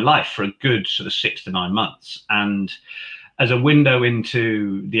over my life for a good sort of 6 to 9 months. And as a window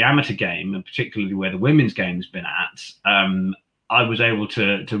into the amateur game, and particularly where the women's game has been at, I was able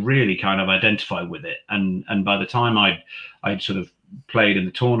to really kind of identify with it. And by the time I'd sort of played in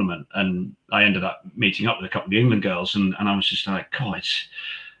the tournament, and I ended up meeting up with a couple of the England girls, and I was just like, God,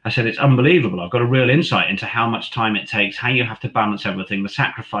 it's unbelievable. I've got a real insight into how much time it takes, how you have to balance everything, the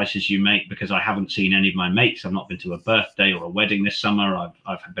sacrifices you make, because I haven't seen any of my mates. I've not been to a birthday or a wedding this summer.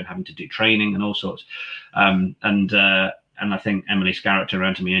 I've been having to do training and all sorts. And I think Emily Scarrett turned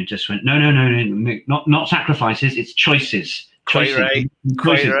around to me and just went, no, not sacrifices, it's choices. Quite right,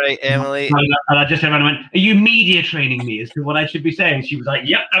 Emily. And I just turned around and went, "Are you media training me as to what I should be saying?" She was like,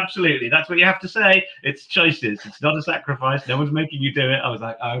 "Yep, absolutely. That's what you have to say. It's choices. It's not a sacrifice. No one's making you do it." I was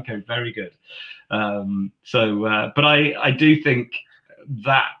like, "Oh, okay, very good." But I do think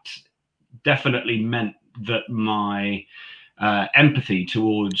that definitely meant that my empathy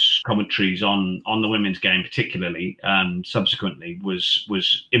towards commentaries on the women's game, particularly, subsequently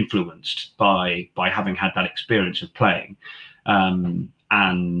was influenced by having had that experience of playing,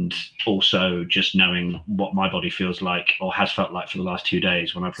 and also just knowing what my body feels like or has felt like for the last 2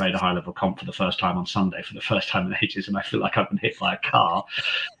 days when I played a high level comp for the first time on Sunday for the first time in ages, and I feel like I've been hit by a car.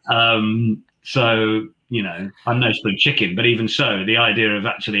 So, I'm no spring chicken, but even so, the idea of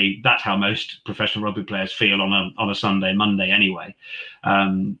actually that's how most professional rugby players feel on a Sunday, Monday anyway.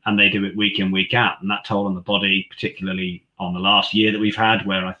 And they do it week in, week out. And that toll on the body, particularly on the last year that we've had,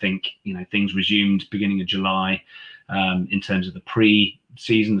 where I think, things resumed beginning of July in terms of the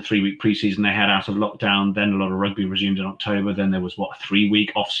pre-season, the 3-week pre-season they had out of lockdown. Then a lot of rugby resumed in October. Then there was a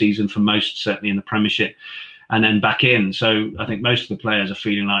 3-week off season for most, certainly in the Premiership, and then back in. So I think most of the players are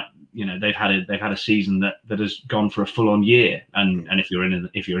feeling like, they've had a season that has gone for a full-on year, and if you're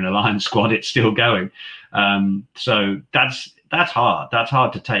in a Lions squad, it's still going. So that's hard. That's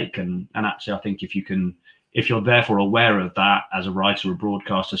hard to take, and actually, I think if you're therefore aware of that as a writer, a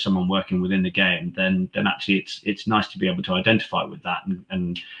broadcaster, someone working within the game, then actually it's nice to be able to identify with that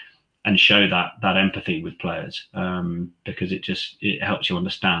and show that empathy with players, because it helps you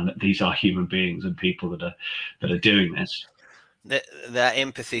understand that these are human beings and people that are doing this. That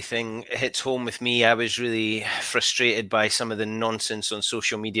empathy thing hits home with me. I was really frustrated by some of the nonsense on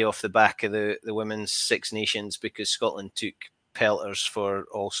social media off the back of the Women's Six Nations, because Scotland took pelters for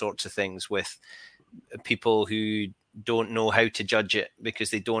all sorts of things with people who don't know how to judge it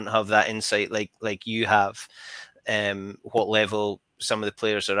because they don't have that insight like you have. What level some of the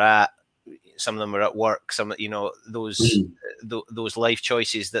players are at. Some of them are at work. Some, those life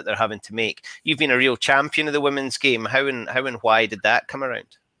choices that they're having to make. You've been a real champion of the women's game. How and why did that come around?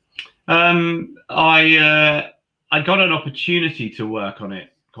 I got an opportunity to work on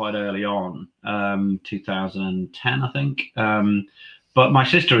it quite early on, 2010, I think. But my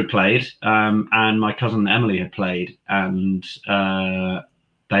sister had played, and my cousin Emily had played, and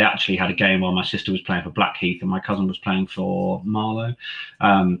they actually had a game while my sister was playing for Blackheath and my cousin was playing for Marlow.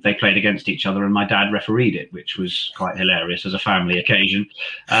 They played against each other, and my dad refereed it, which was quite hilarious as a family occasion.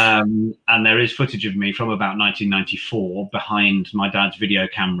 And there is footage of me from about 1994 behind my dad's video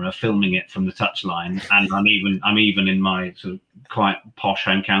camera, filming it from the touchline. And I'm even in my sort of quite posh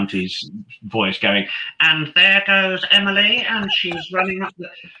home counties voice going, "And there goes Emily, and she's running up the..."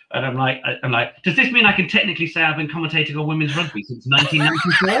 And I'm like, does this mean I can technically say I've been commentating on women's rugby since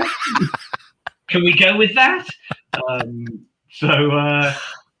 1994? Can we go with that? So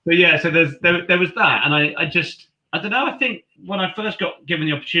there was that, and I just I don't know. I think when I first got given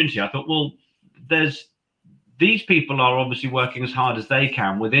the opportunity, I thought, well, these people are obviously working as hard as they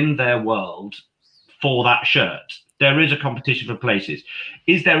can within their world for that shirt. There is a competition for places.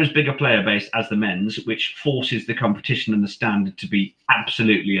 Is there as big a player base as the men's, which forces the competition and the standard to be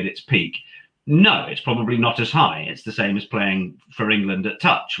absolutely at its peak? No, it's probably not as high. It's the same as playing for England at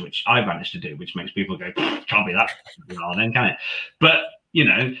touch, which I managed to do, which makes people go, can't be that hard then, can it? But, you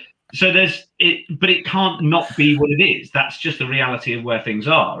know, so but it can't not be what it is. That's just the reality of where things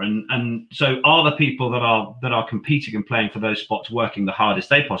are. And so are the people that are competing and playing for those spots working the hardest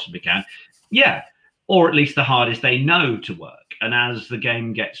they possibly can? Yeah. Or at least the hardest they know to work. And as the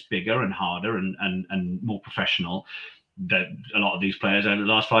game gets bigger and harder and more professional, a lot of these players over the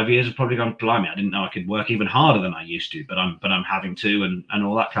last 5 years have probably gone, blimey, I didn't know I could work even harder than I used to, but I'm having to, and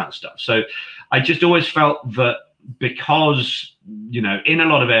all that kind of stuff. So I just always felt that because, you know, in a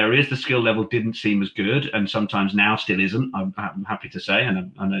lot of areas, the skill level didn't seem as good, and sometimes now still isn't, I'm happy to say,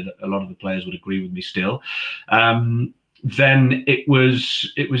 and I know that a lot of the players would agree with me still, then it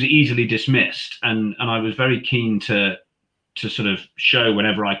was easily dismissed. And I was very keen to sort of show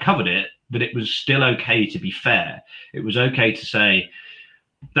whenever I covered it that it was still okay to be fair. It was okay to say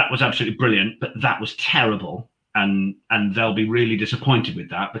that was absolutely brilliant, but that was terrible. And they'll be really disappointed with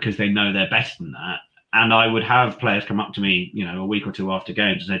that because they know they're better than that. And I would have players come up to me, you know, a week or two after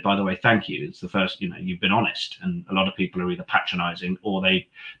games and say, by the way, thank you. It's the first, you know, you've been honest. And a lot of people are either patronizing or they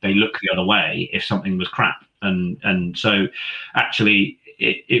look the other way if something was crap. And so actually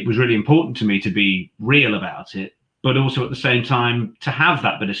it was really important to me to be real about it, but also at the same time to have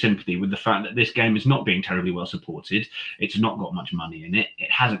that bit of sympathy with the fact that this game is not being terribly well supported. It's not got much money in it. It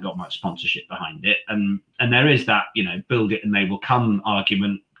hasn't got much sponsorship behind it. And there is that, you know, build it and they will come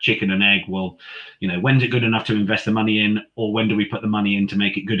argument, chicken and egg. Well, you know, when's it good enough to invest the money in, or when do we put the money in to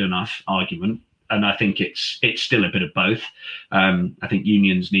make it good enough argument? And I think it's still a bit of both. I think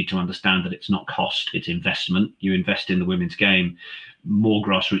unions need to understand that it's not cost, it's investment. You invest in the women's game, more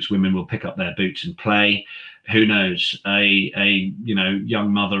grassroots women will pick up their boots and play. Who knows, a you know,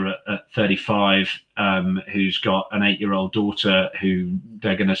 young mother at 35 who's got an 8-year-old daughter who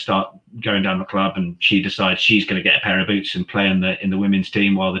they're going to start going down the club, and she decides she's going to get a pair of boots and play in the women's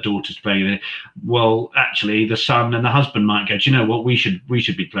team while the daughter's playing. Well, actually, the son and the husband might go, do you know what, we should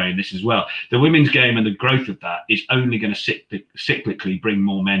be playing this as well. The women's game and the growth of that is only going to cyclically bring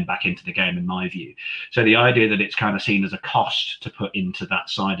more men back into the game, in my view. So the idea that it's kind of seen as a cost to put into that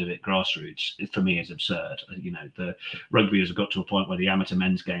side of it, grassroots, for me is absurd. You know, the rugby has got to a point where the amateur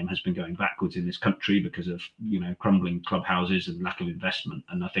men's game has been going backwards in this country because of, you know, crumbling clubhouses and lack of investment.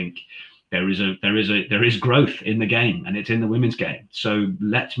 And I think there is growth in the game, and it's in the women's game. So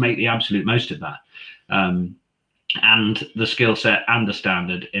let's make the absolute most of that. And the skill set and the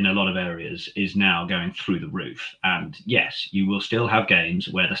standard in a lot of areas is now going through the roof. And yes, you will still have games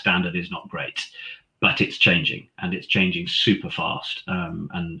where the standard is not great, but it's changing, and it's changing super fast,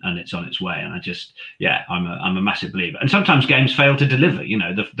 and it's on its way. And I just, yeah, I'm a massive believer. And sometimes games fail to deliver. You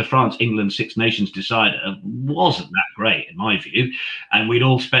know, the France-England Six Nations decider wasn't that great in my view, and we'd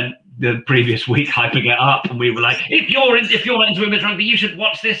all spent the previous week hyping it up, and we were like, if you're into women's rugby, you should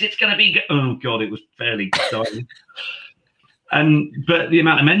watch this. It's going to be good. Oh God, it was fairly exciting. But the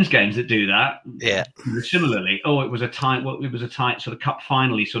amount of men's games that do that, yeah, similarly, it was a tight sort of cup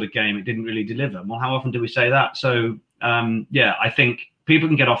finally sort of game. It didn't really deliver. Well, how often do we say that? So, yeah, I think people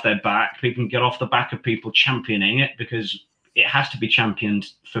can get off their back. People can get off the back of people championing it, because it has to be championed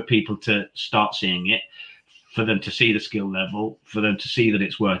for people to start seeing it, for them to see the skill level, for them to see that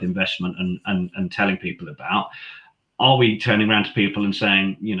it's worth investment and telling people about. Are we turning around to people and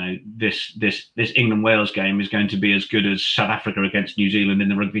saying, you know, this England-Wales game is going to be as good as South Africa against New Zealand in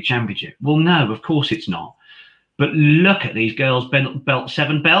the Rugby Championship? Well, no, of course it's not. But look at these girls belt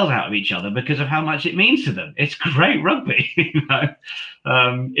 7 bells out of each other because of how much it means to them. It's great rugby, you know.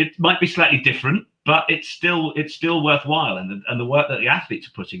 It might be slightly different, but it's still worthwhile, and the work that the athletes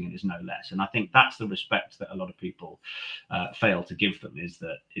are putting in is no less. And I think that's the respect that a lot of people fail to give them, is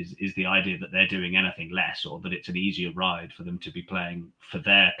the idea that they're doing anything less, or that it's an easier ride for them to be playing for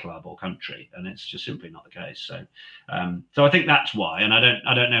their club or country, and it's just simply not the case. So I think that's why. And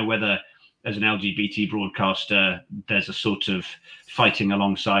I don't know whether, as an LGBT broadcaster, there's a sort of fighting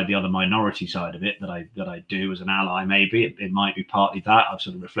alongside the other minority side of it that I do as an ally. Maybe it might be partly that. I've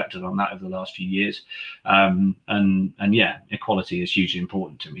sort of reflected on that over the last few years. And yeah, equality is hugely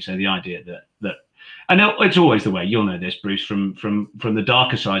important to me. So the idea that And it's always the way. You'll know this, Bruce, from the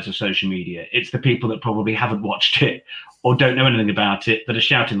darker sides of social media. It's the people that probably haven't watched it or don't know anything about it that are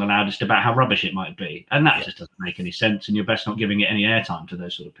shouting the loudest about how rubbish it might be. And that just doesn't make any sense. And you're best not giving it any airtime to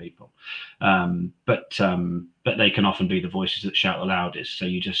those sort of people. But they can often be the voices that shout the loudest. So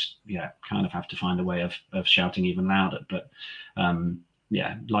you just, kind of have to find a way of shouting even louder. But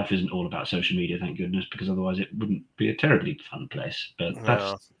life isn't all about social media, thank goodness, because otherwise it wouldn't be a terribly fun place.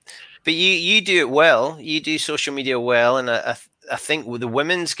 But you do it well. You do social media well, and I think the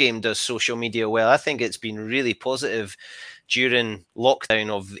women's game does social media well. I think it's been really positive during lockdown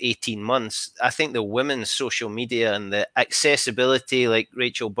of 18 months. I think the women's social media and the accessibility, like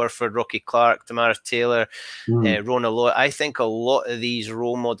Rachel Burford, Rocky Clark, Tamara Taylor, Rona Lowe, I think a lot of these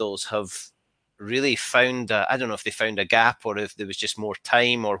role models have really found I don't know if they found a gap or if there was just more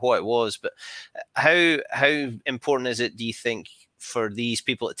time or what it was, but how important is it, do you think, for these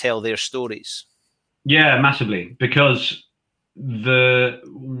people to tell their stories? Yeah, massively, because where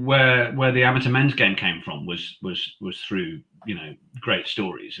the amateur men's game came from was through great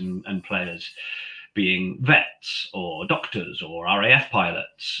stories and players being vets or doctors or RAF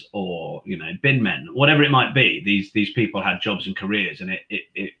pilots or bin men, whatever it might be. These people had jobs and careers, and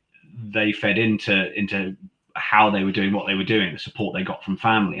they fed into how they were doing what they were doing, the support they got from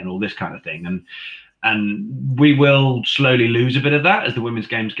family and all this kind of thing. And we will slowly lose a bit of that as the women's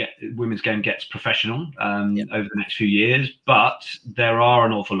game gets professional over the next few years. But there are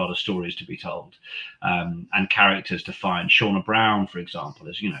an awful lot of stories to be told and characters to find. Shauna Brown, for example,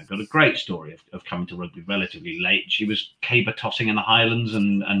 has got a great story of coming to rugby relatively late. She was caber tossing in the Highlands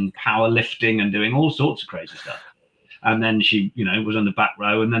and power lifting and doing all sorts of crazy stuff. And then she, was on the back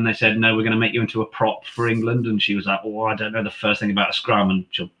row, and then they said, no, we're going to make you into a prop for England. And she was like, oh, I don't know the first thing about a scrum. And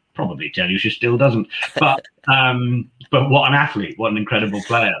she'll probably tell you she still doesn't. But what an athlete, what an incredible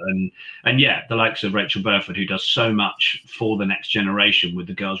player. And the likes of Rachel Burford, who does so much for the next generation with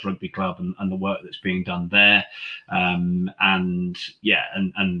the Girls Rugby Club and the work that's being done there. And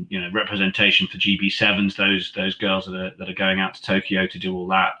representation for GB7s, those girls that are going out to Tokyo to do all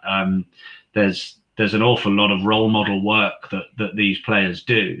that. There's an awful lot of role model work that these players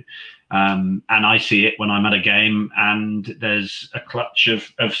do. And I see it when I'm at a game and there's a clutch of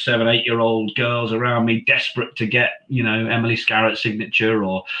 7-8-year-old girls around me desperate to get, Emily Scarrett's signature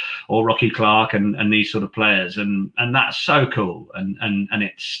or Rocky Clark and these sort of players. And that's so cool. And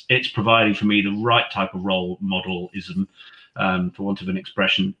it's providing for me the right type of role modelism, for want of an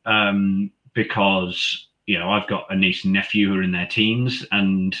expression, because, I've got a niece and nephew who are in their teens,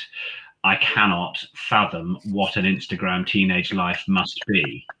 and I cannot fathom what an Instagram teenage life must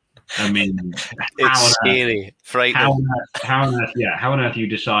be. I mean, it's scary, frightening. How on earth you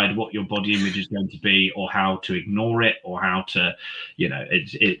decide what your body image is going to be, or how to ignore it, or how to,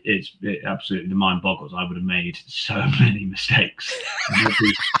 it absolutely, the mind boggles. I would have made so many mistakes.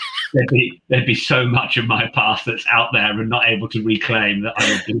 There'd be so much of my past that's out there and not able to reclaim that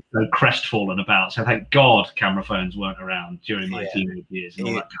I would be so crestfallen about. So thank God camera phones weren't around during my teenage years. And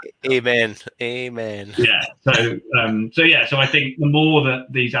all that kind of Amen. Yeah. So I think the more that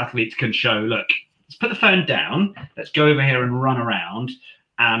these athletes can show, look, let's put the phone down, let's go over here and run around.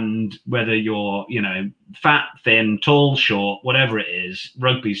 And whether you're, fat, thin, tall, short, whatever it is,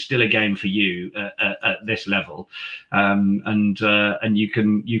 rugby's still a game for you at this level, and you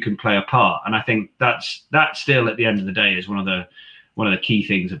can play a part. And I think that's still, at the end of the day, is one of the key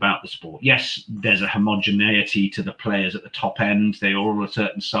things about the sport. Yes, there's a homogeneity to the players at the top end; they are all a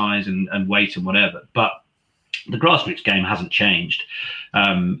certain size and weight and whatever, but the grassroots game hasn't changed.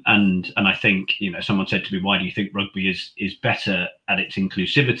 And I think, someone said to me, why do you think rugby is better at its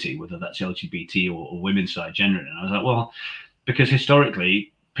inclusivity, whether that's LGBT or women's side generally? And I was like, well, because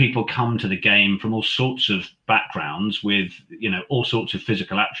historically people come to the game from all sorts of backgrounds with, all sorts of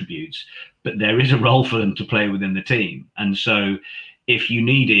physical attributes, but there is a role for them to play within the team. And so if you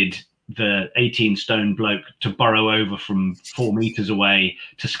needed the 18-stone bloke to burrow over from 4 meters away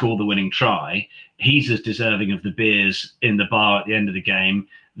to score the winning try, he's as deserving of the beers in the bar at the end of the game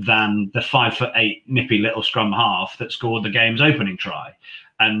than the 5'8" nippy little scrum half that scored the game's opening try.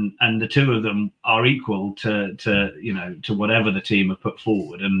 And the two of them are equal to whatever the team have put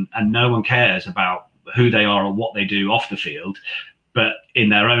forward, and no one cares about who they are or what they do off the field. But in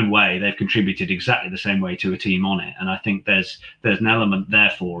their own way, they've contributed exactly the same way to a team on it. And I think there's an element,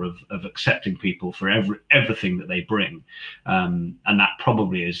 therefore, of accepting people for everything that they bring, and that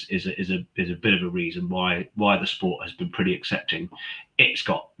probably is a bit of a reason why the sport has been pretty accepting. It's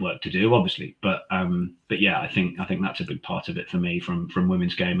got work to do, obviously, but yeah, I think that's a big part of it for me, from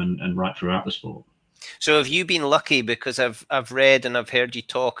women's game and right throughout the sport. So have you been lucky? Because I've read and I've heard you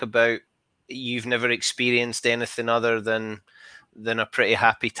talk about you've never experienced anything other than a pretty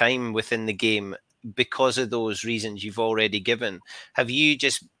happy time within the game because of those reasons you've already given. Have you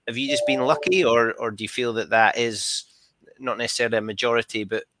just been lucky, or do you feel that is not necessarily a majority,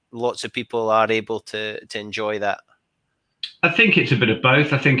 but lots of people are able to enjoy that? I think it's a bit of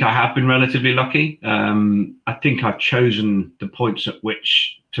both. I think I have been relatively lucky. I think I've chosen the points at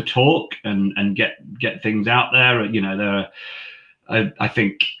which to talk and get things out there. You know, I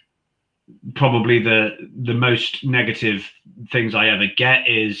think probably the most negative things I ever get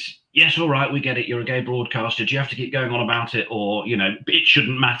is, yes, all right, we get it, you're a gay broadcaster, do you have to keep going on about it, or, you know, it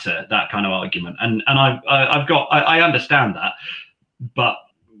shouldn't matter, that kind of argument. And I understand that, but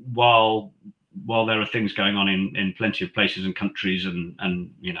while there are things going on in plenty of places and countries,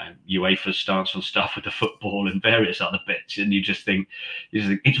 and you know, UEFA's stance on stuff with the football and various other bits, and you just think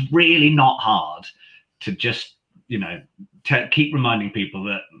it's really not hard to just, you know, keep reminding people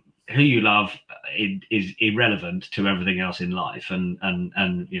that who you love is irrelevant to everything else in life, and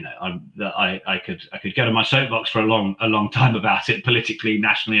you know, I could go to my soapbox for a long time about it, politically,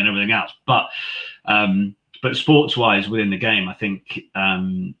 nationally, and everything else. But sports wise within the game, I think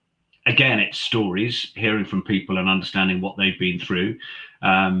again, it's stories, hearing from people and understanding what they've been through.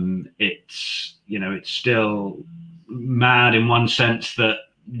 It's, you know, it's still mad in one sense that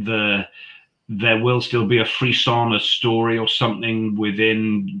there will still be a frisson, a story or something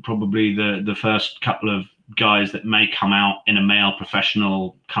within probably the first couple of guys that may come out in a male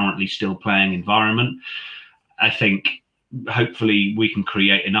professional currently still playing environment. I think hopefully we can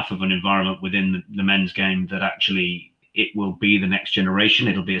create enough of an environment within the men's game that actually it will be the next generation.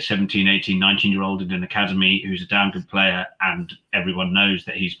 It'll be a 17, 18, 19-year-old in an academy who's a damn good player, and everyone knows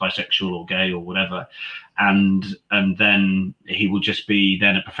that he's bisexual or gay or whatever. And then he will just be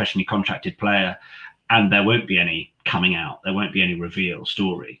then a professionally contracted player, and there won't be any coming out. There won't be any reveal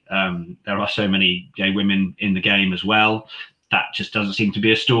story. There are so many gay women in the game as well. That just doesn't seem to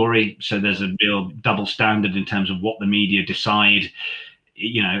be a story. So there's a real double standard in terms of what the media decide,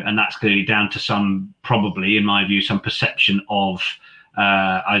 you know, and that's clearly down to some, probably in my view, some perception of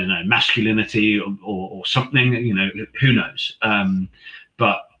I don't know, masculinity or something, you know, who knows.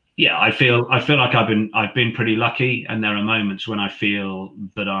 But yeah, I feel like I've been pretty lucky, and there are moments when I feel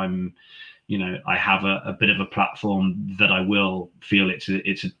that I'm, you know, I have a bit of a platform that I will feel it's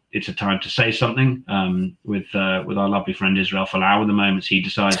a time to say something. With our lovely friend Israel Folau, the moments he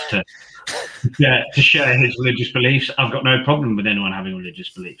decides to share his religious beliefs, I've got no problem with anyone having religious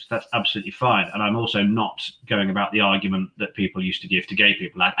beliefs. That's absolutely fine. And I'm also not going about the argument that people used to give to gay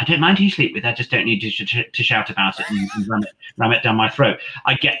people, like, I don't mind who you sleep with, I just don't need you to shout about it and ram it down my throat.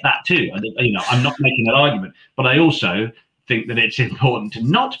 I get that too. You know, I'm not making that argument, but I also think that it's important to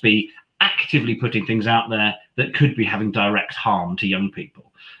not be actively putting things out there that could be having direct harm to young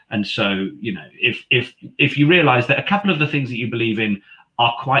people. And so, you know, if you realize that a couple of the things that you believe in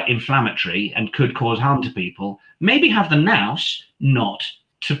are quite inflammatory and could cause harm to people, maybe have the nous not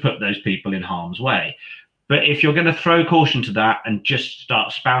to put those people in harm's way. But if you're going to throw caution to that and just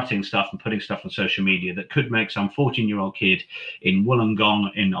start spouting stuff and putting stuff on social media that could make some 14-year-old kid in Wollongong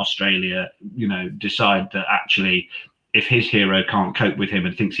in Australia, you know, decide that actually if his hero can't cope with him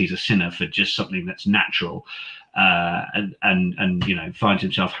and thinks he's a sinner for just something that's natural, and you know, finds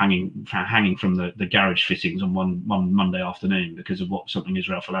himself hanging from the garage fittings on one Monday afternoon because of what something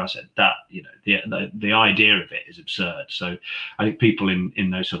Israel Folau said, that, you know, the idea of it is absurd. So I think people in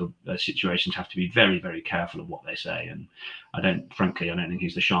those sort of situations have to be very, very careful of what they say, and I don't think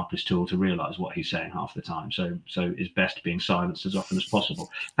he's the sharpest tool to realize what he's saying half the time. So it's best being silenced as often as possible.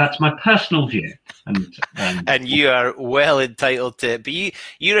 That's my personal view. And you are well entitled to it. But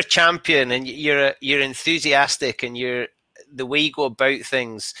you're a champion, and you're enthusiastic, and the way you go about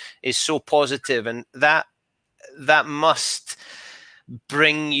things is so positive, and that must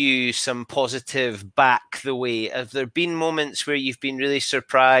bring you some positive back the way. Have there been moments where you've been really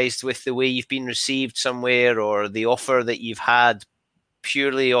surprised with the way you've been received somewhere, or the offer that you've had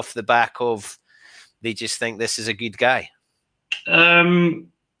purely off the back of they just think this is a good guy?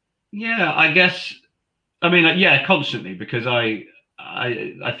 Yeah, I guess. I mean, yeah, constantly, because I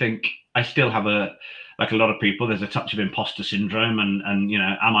think I still have like a lot of people, there's a touch of imposter syndrome, and you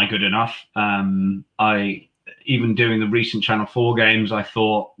know, am I good enough? Even doing the recent Channel 4 games, I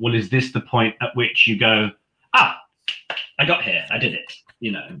thought, well, is this the point at which you go, I got here, I did it?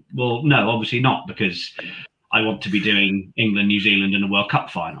 You know, well, no, obviously not, because I want to be doing England, New Zealand in a World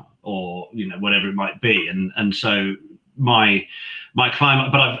Cup final, or, you know, whatever it might be. And so my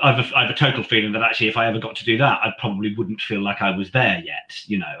climate, but I've a total feeling that actually if I ever got to do that, I probably wouldn't feel like I was there yet,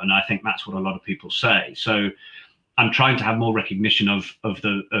 you know, and I think that's what a lot of people say. So I'm trying to have more recognition of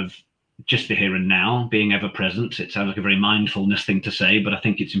just the here and now, being ever present. It sounds like a very mindfulness thing to say, but I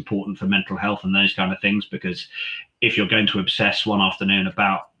think it's important for mental health and those kind of things, because if you're going to obsess one afternoon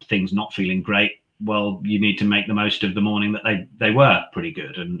about things not feeling great, well, you need to make the most of the morning that they were pretty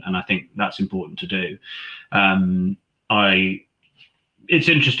good, and I think that's important to do. It's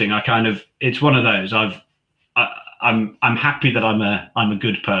interesting. It's one of those. I'm happy that I'm a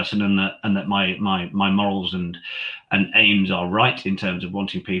good person, and that my morals and aims are right in terms of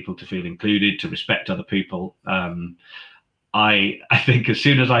wanting people to feel included, to respect other people. I think as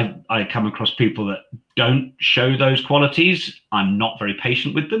soon as I come across people that don't show those qualities, I'm not very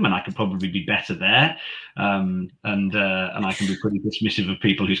patient with them, and I could probably be better there. And I can be pretty dismissive of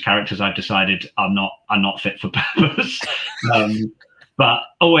people whose characters I've decided are not fit for purpose. But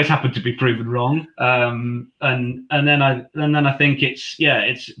always happen to be proven wrong. And then I think it's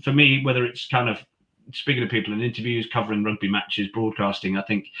for me, whether it's kind of speaking to people in interviews, covering rugby matches, broadcasting, I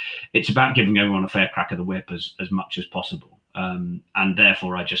think it's about giving everyone a fair crack of the whip as much as possible. And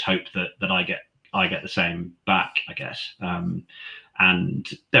therefore, I just hope that I get the same back, I guess. And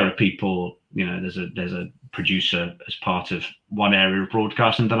there are people, there's a producer as part of one area of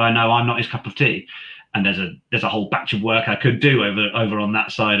broadcasting that I know I'm not his cup of tea. And there's a whole batch of work I could do over on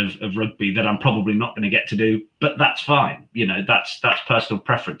that side of rugby that I'm probably not going to get to do, but that's fine. That's personal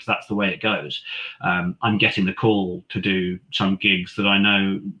preference. That's the way it goes. I'm getting the call to do some gigs that I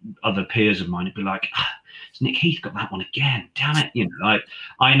know other peers of mine would be like, Nick Heath got that one again. Damn it.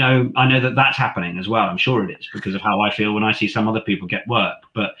 I know that that's happening as well. I'm sure it is, because of how I feel when I see some other people get work.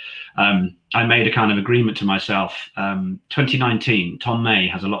 But I made a kind of agreement to myself. 2019, Tom May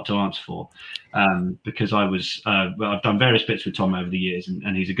has a lot to answer for, because I've done various bits with Tom over the years,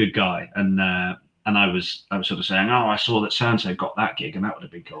 and he's a good guy. And I was sort of saying, I saw that so-and-so got that gig, and that would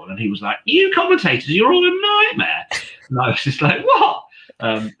have been cool. And he was like, you commentators, you're all a nightmare. And I was just like, what?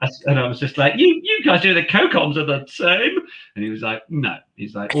 And I was just like, you guys do the co-coms are the same. And he was like, no.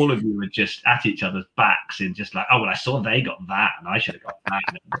 He's like, all of you are just at each other's backs and just like, oh, well, I saw they got that and I should have got that.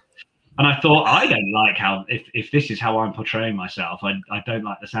 And I thought, I don't like how, if this is how I'm portraying myself, I don't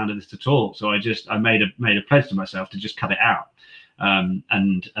like the sound of this at all. So I made a pledge to myself to just cut it out.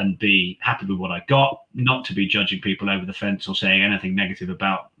 And be happy with what I got, not to be judging people over the fence or saying anything negative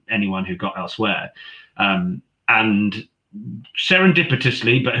about anyone who got elsewhere. And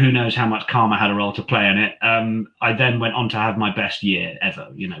serendipitously, but who knows how much karma had a role to play in it, I then went on to have my best year ever,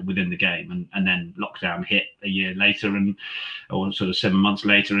 within the game, and then lockdown hit a year later, or sort of 7 months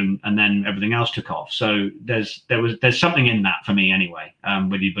later, and then everything else took off. So there's something in that for me anyway,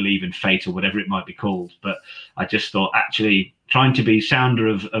 whether you believe in fate or whatever it might be called. But I just thought, actually trying to be sounder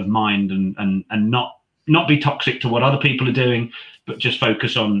of mind and not be toxic to what other people are doing, but just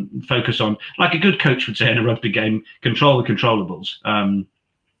focus on, like a good coach would say in a rugby game, control the controllables, and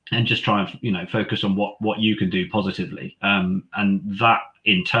just try and focus on what you can do positively. And that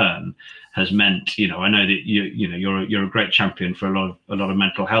in turn has meant, I know that you're a great champion for a lot of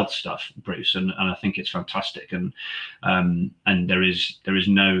mental health stuff, Bruce, and I think it's fantastic. And there's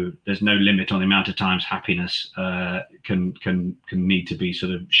no limit on the amount of times happiness can need to be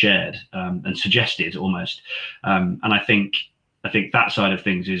sort of shared and suggested almost. And I think that side of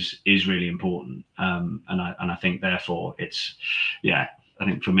things is really important. And I think therefore I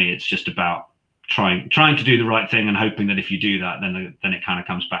think for me it's just about trying to do the right thing and hoping that if you do that, then it kind of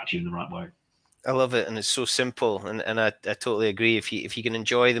comes back to you in the right way. I love it, and it's so simple, and I totally agree. If you can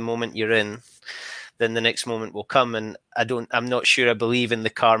enjoy the moment you're in, then the next moment will come. And I'm not sure I believe in the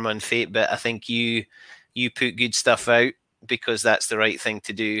karma and fate, but I think you put good stuff out because that's the right thing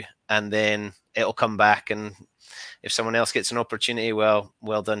to do, and then it'll come back. And if someone else gets an opportunity, well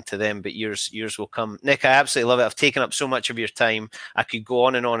done to them, but yours will come. Nick, I absolutely love it. I've taken up so much of your time. I could go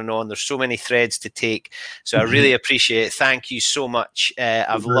on and on and on. There's so many threads to take. So I really appreciate it. Thank you so much.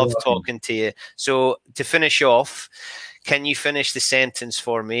 I've loved talking to you. So to finish off, can you finish the sentence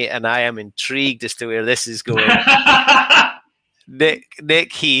for me? And I am intrigued as to where this is going.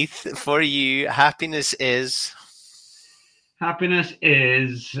 Nick Heath, for you, happiness is? Happiness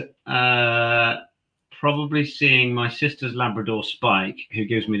is probably seeing my sister's Labrador Spike, who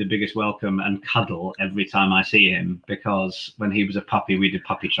gives me the biggest welcome and cuddle every time I see him, because when he was a puppy, we did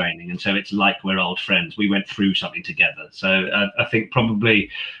puppy training. And so it's like we're old friends. We went through something together. So I think probably,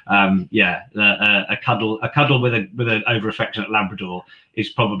 a cuddle with an over affectionate Labrador is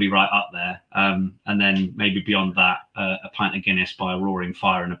probably right up there. And then maybe beyond that, a pint of Guinness by a roaring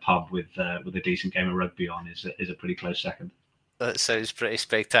fire in a pub with a decent game of rugby on is a pretty close second. That sounds pretty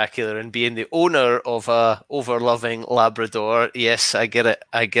spectacular. And being the owner of a over-loving Labrador, yes, I get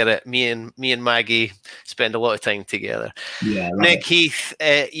it. Me and Maggie spend a lot of time together. Yeah, right. Nick Heath,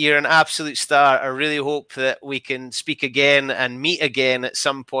 you're an absolute star. I really hope that we can speak again and meet again at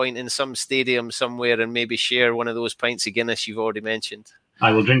some point in some stadium somewhere, and maybe share one of those pints of Guinness you've already mentioned.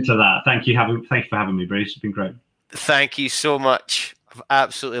 I will drink to that. Thank you for having me, Bruce. It's been great. Thank you so much. I've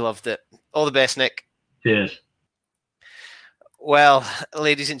absolutely loved it. All the best, Nick. Cheers. Well,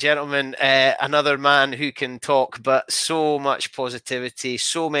 ladies and gentlemen, another man who can talk, but so much positivity,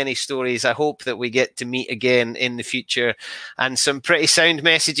 so many stories. I hope that we get to meet again in the future, and some pretty sound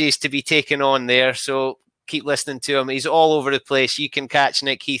messages to be taken on there. So keep listening to him. He's all over the place. You can catch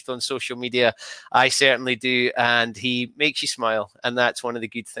Nick Heath on social media. I certainly do. And he makes you smile. And that's one of the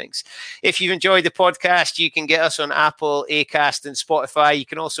good things. If you've enjoyed the podcast, you can get us on Apple, Acast, and Spotify. You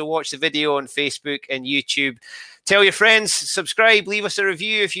can also watch the video on Facebook and YouTube. Tell your friends, subscribe, leave us a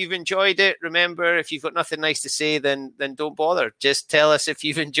review if you've enjoyed it. Remember, if you've got nothing nice to say, then don't bother. Just tell us if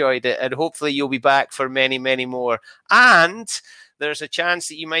you've enjoyed it, and hopefully you'll be back for many, many more. And there's a chance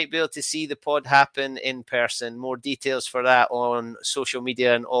that you might be able to see the pod happen in person. More details for that on social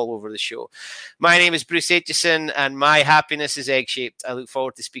media and all over the show. My name is Bruce Aitchison, and my happiness is egg-shaped. I look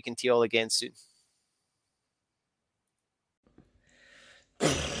forward to speaking to you all again soon.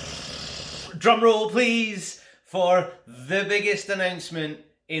 Drum roll, please, for the biggest announcement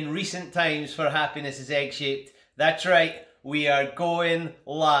in recent times for Happiness is Egg-Shaped. That's right, we are going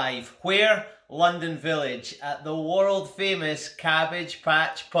live. Where? London Village at the world-famous Cabbage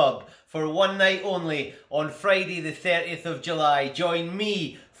Patch Pub for one night only on Friday the 30th of July. Join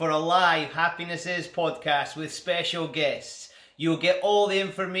me for a live Happiness Is podcast with special guests. You'll get all the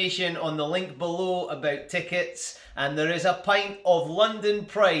information on the link below about tickets, and there is a pint of London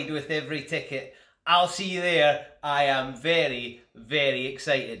pride with every ticket. I'll see you there. I am very, very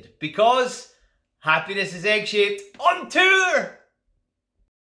excited because Happiness is Egg-Shaped on tour!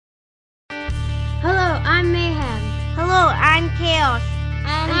 Hello, I'm Mayhem. Hello, I'm Chaos.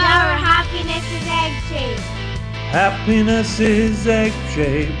 And our happiness is egg-shaped. Happiness is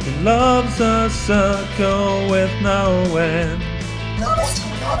egg-shaped and love's a circle with no end. No,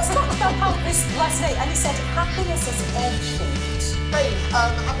 I was talking about happiness last night and he said happiness is egg-shaped. Hey,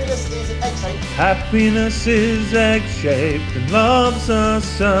 happiness is egg-shaped. Happiness is egg-shaped and love's a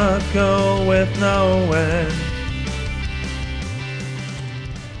circle with no end.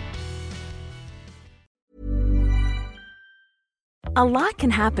 A lot can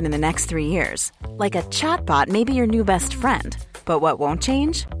happen in the next 3 years. Like a chatbot may be your new best friend. But what won't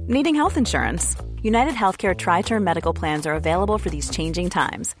change? Needing health insurance. United Healthcare Tri-Term Medical Plans are available for these changing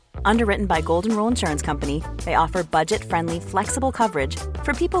times. Underwritten by Golden Rule Insurance Company, they offer budget-friendly, flexible coverage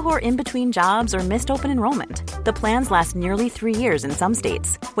for people who are in between jobs or missed open enrollment. The plans last nearly 3 years in some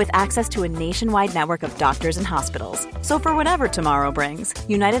states, with access to a nationwide network of doctors and hospitals. So for whatever tomorrow brings,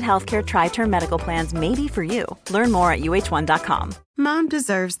 United Healthcare Tri-Term Medical Plans may be for you. Learn more at uh1.com. Mom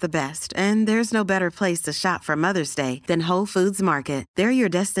deserves the best, and there's no better place to shop for Mother's Day than Whole Foods Market. They're your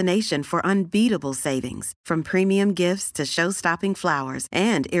destination for unbeatable savings, from premium gifts to show-stopping flowers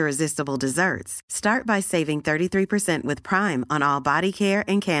and irresistible desserts. Start by saving 33% with Prime on all body care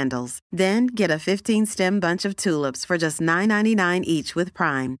and candles. Then get a 15-stem bunch of tulips for just $9.99 each with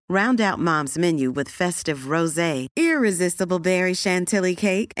Prime. Round out Mom's menu with festive rosé, irresistible berry chantilly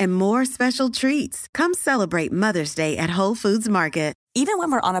cake, and more special treats. Come celebrate Mother's Day at Whole Foods Market. Even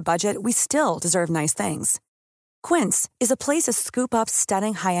when we're on a budget, we still deserve nice things. Quince is a place to scoop up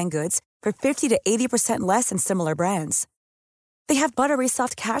stunning high-end goods for 50 to 80% less than similar brands. They have buttery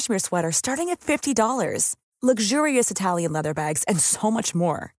soft cashmere sweaters starting at $50, luxurious Italian leather bags, and so much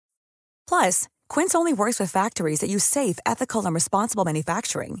more. Plus, Quince only works with factories that use safe, ethical, and responsible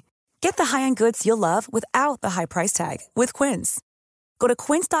manufacturing. Get the high-end goods you'll love without the high price tag with Quince. Go to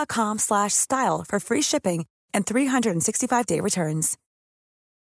quince.com/style for free shipping and 365-day returns.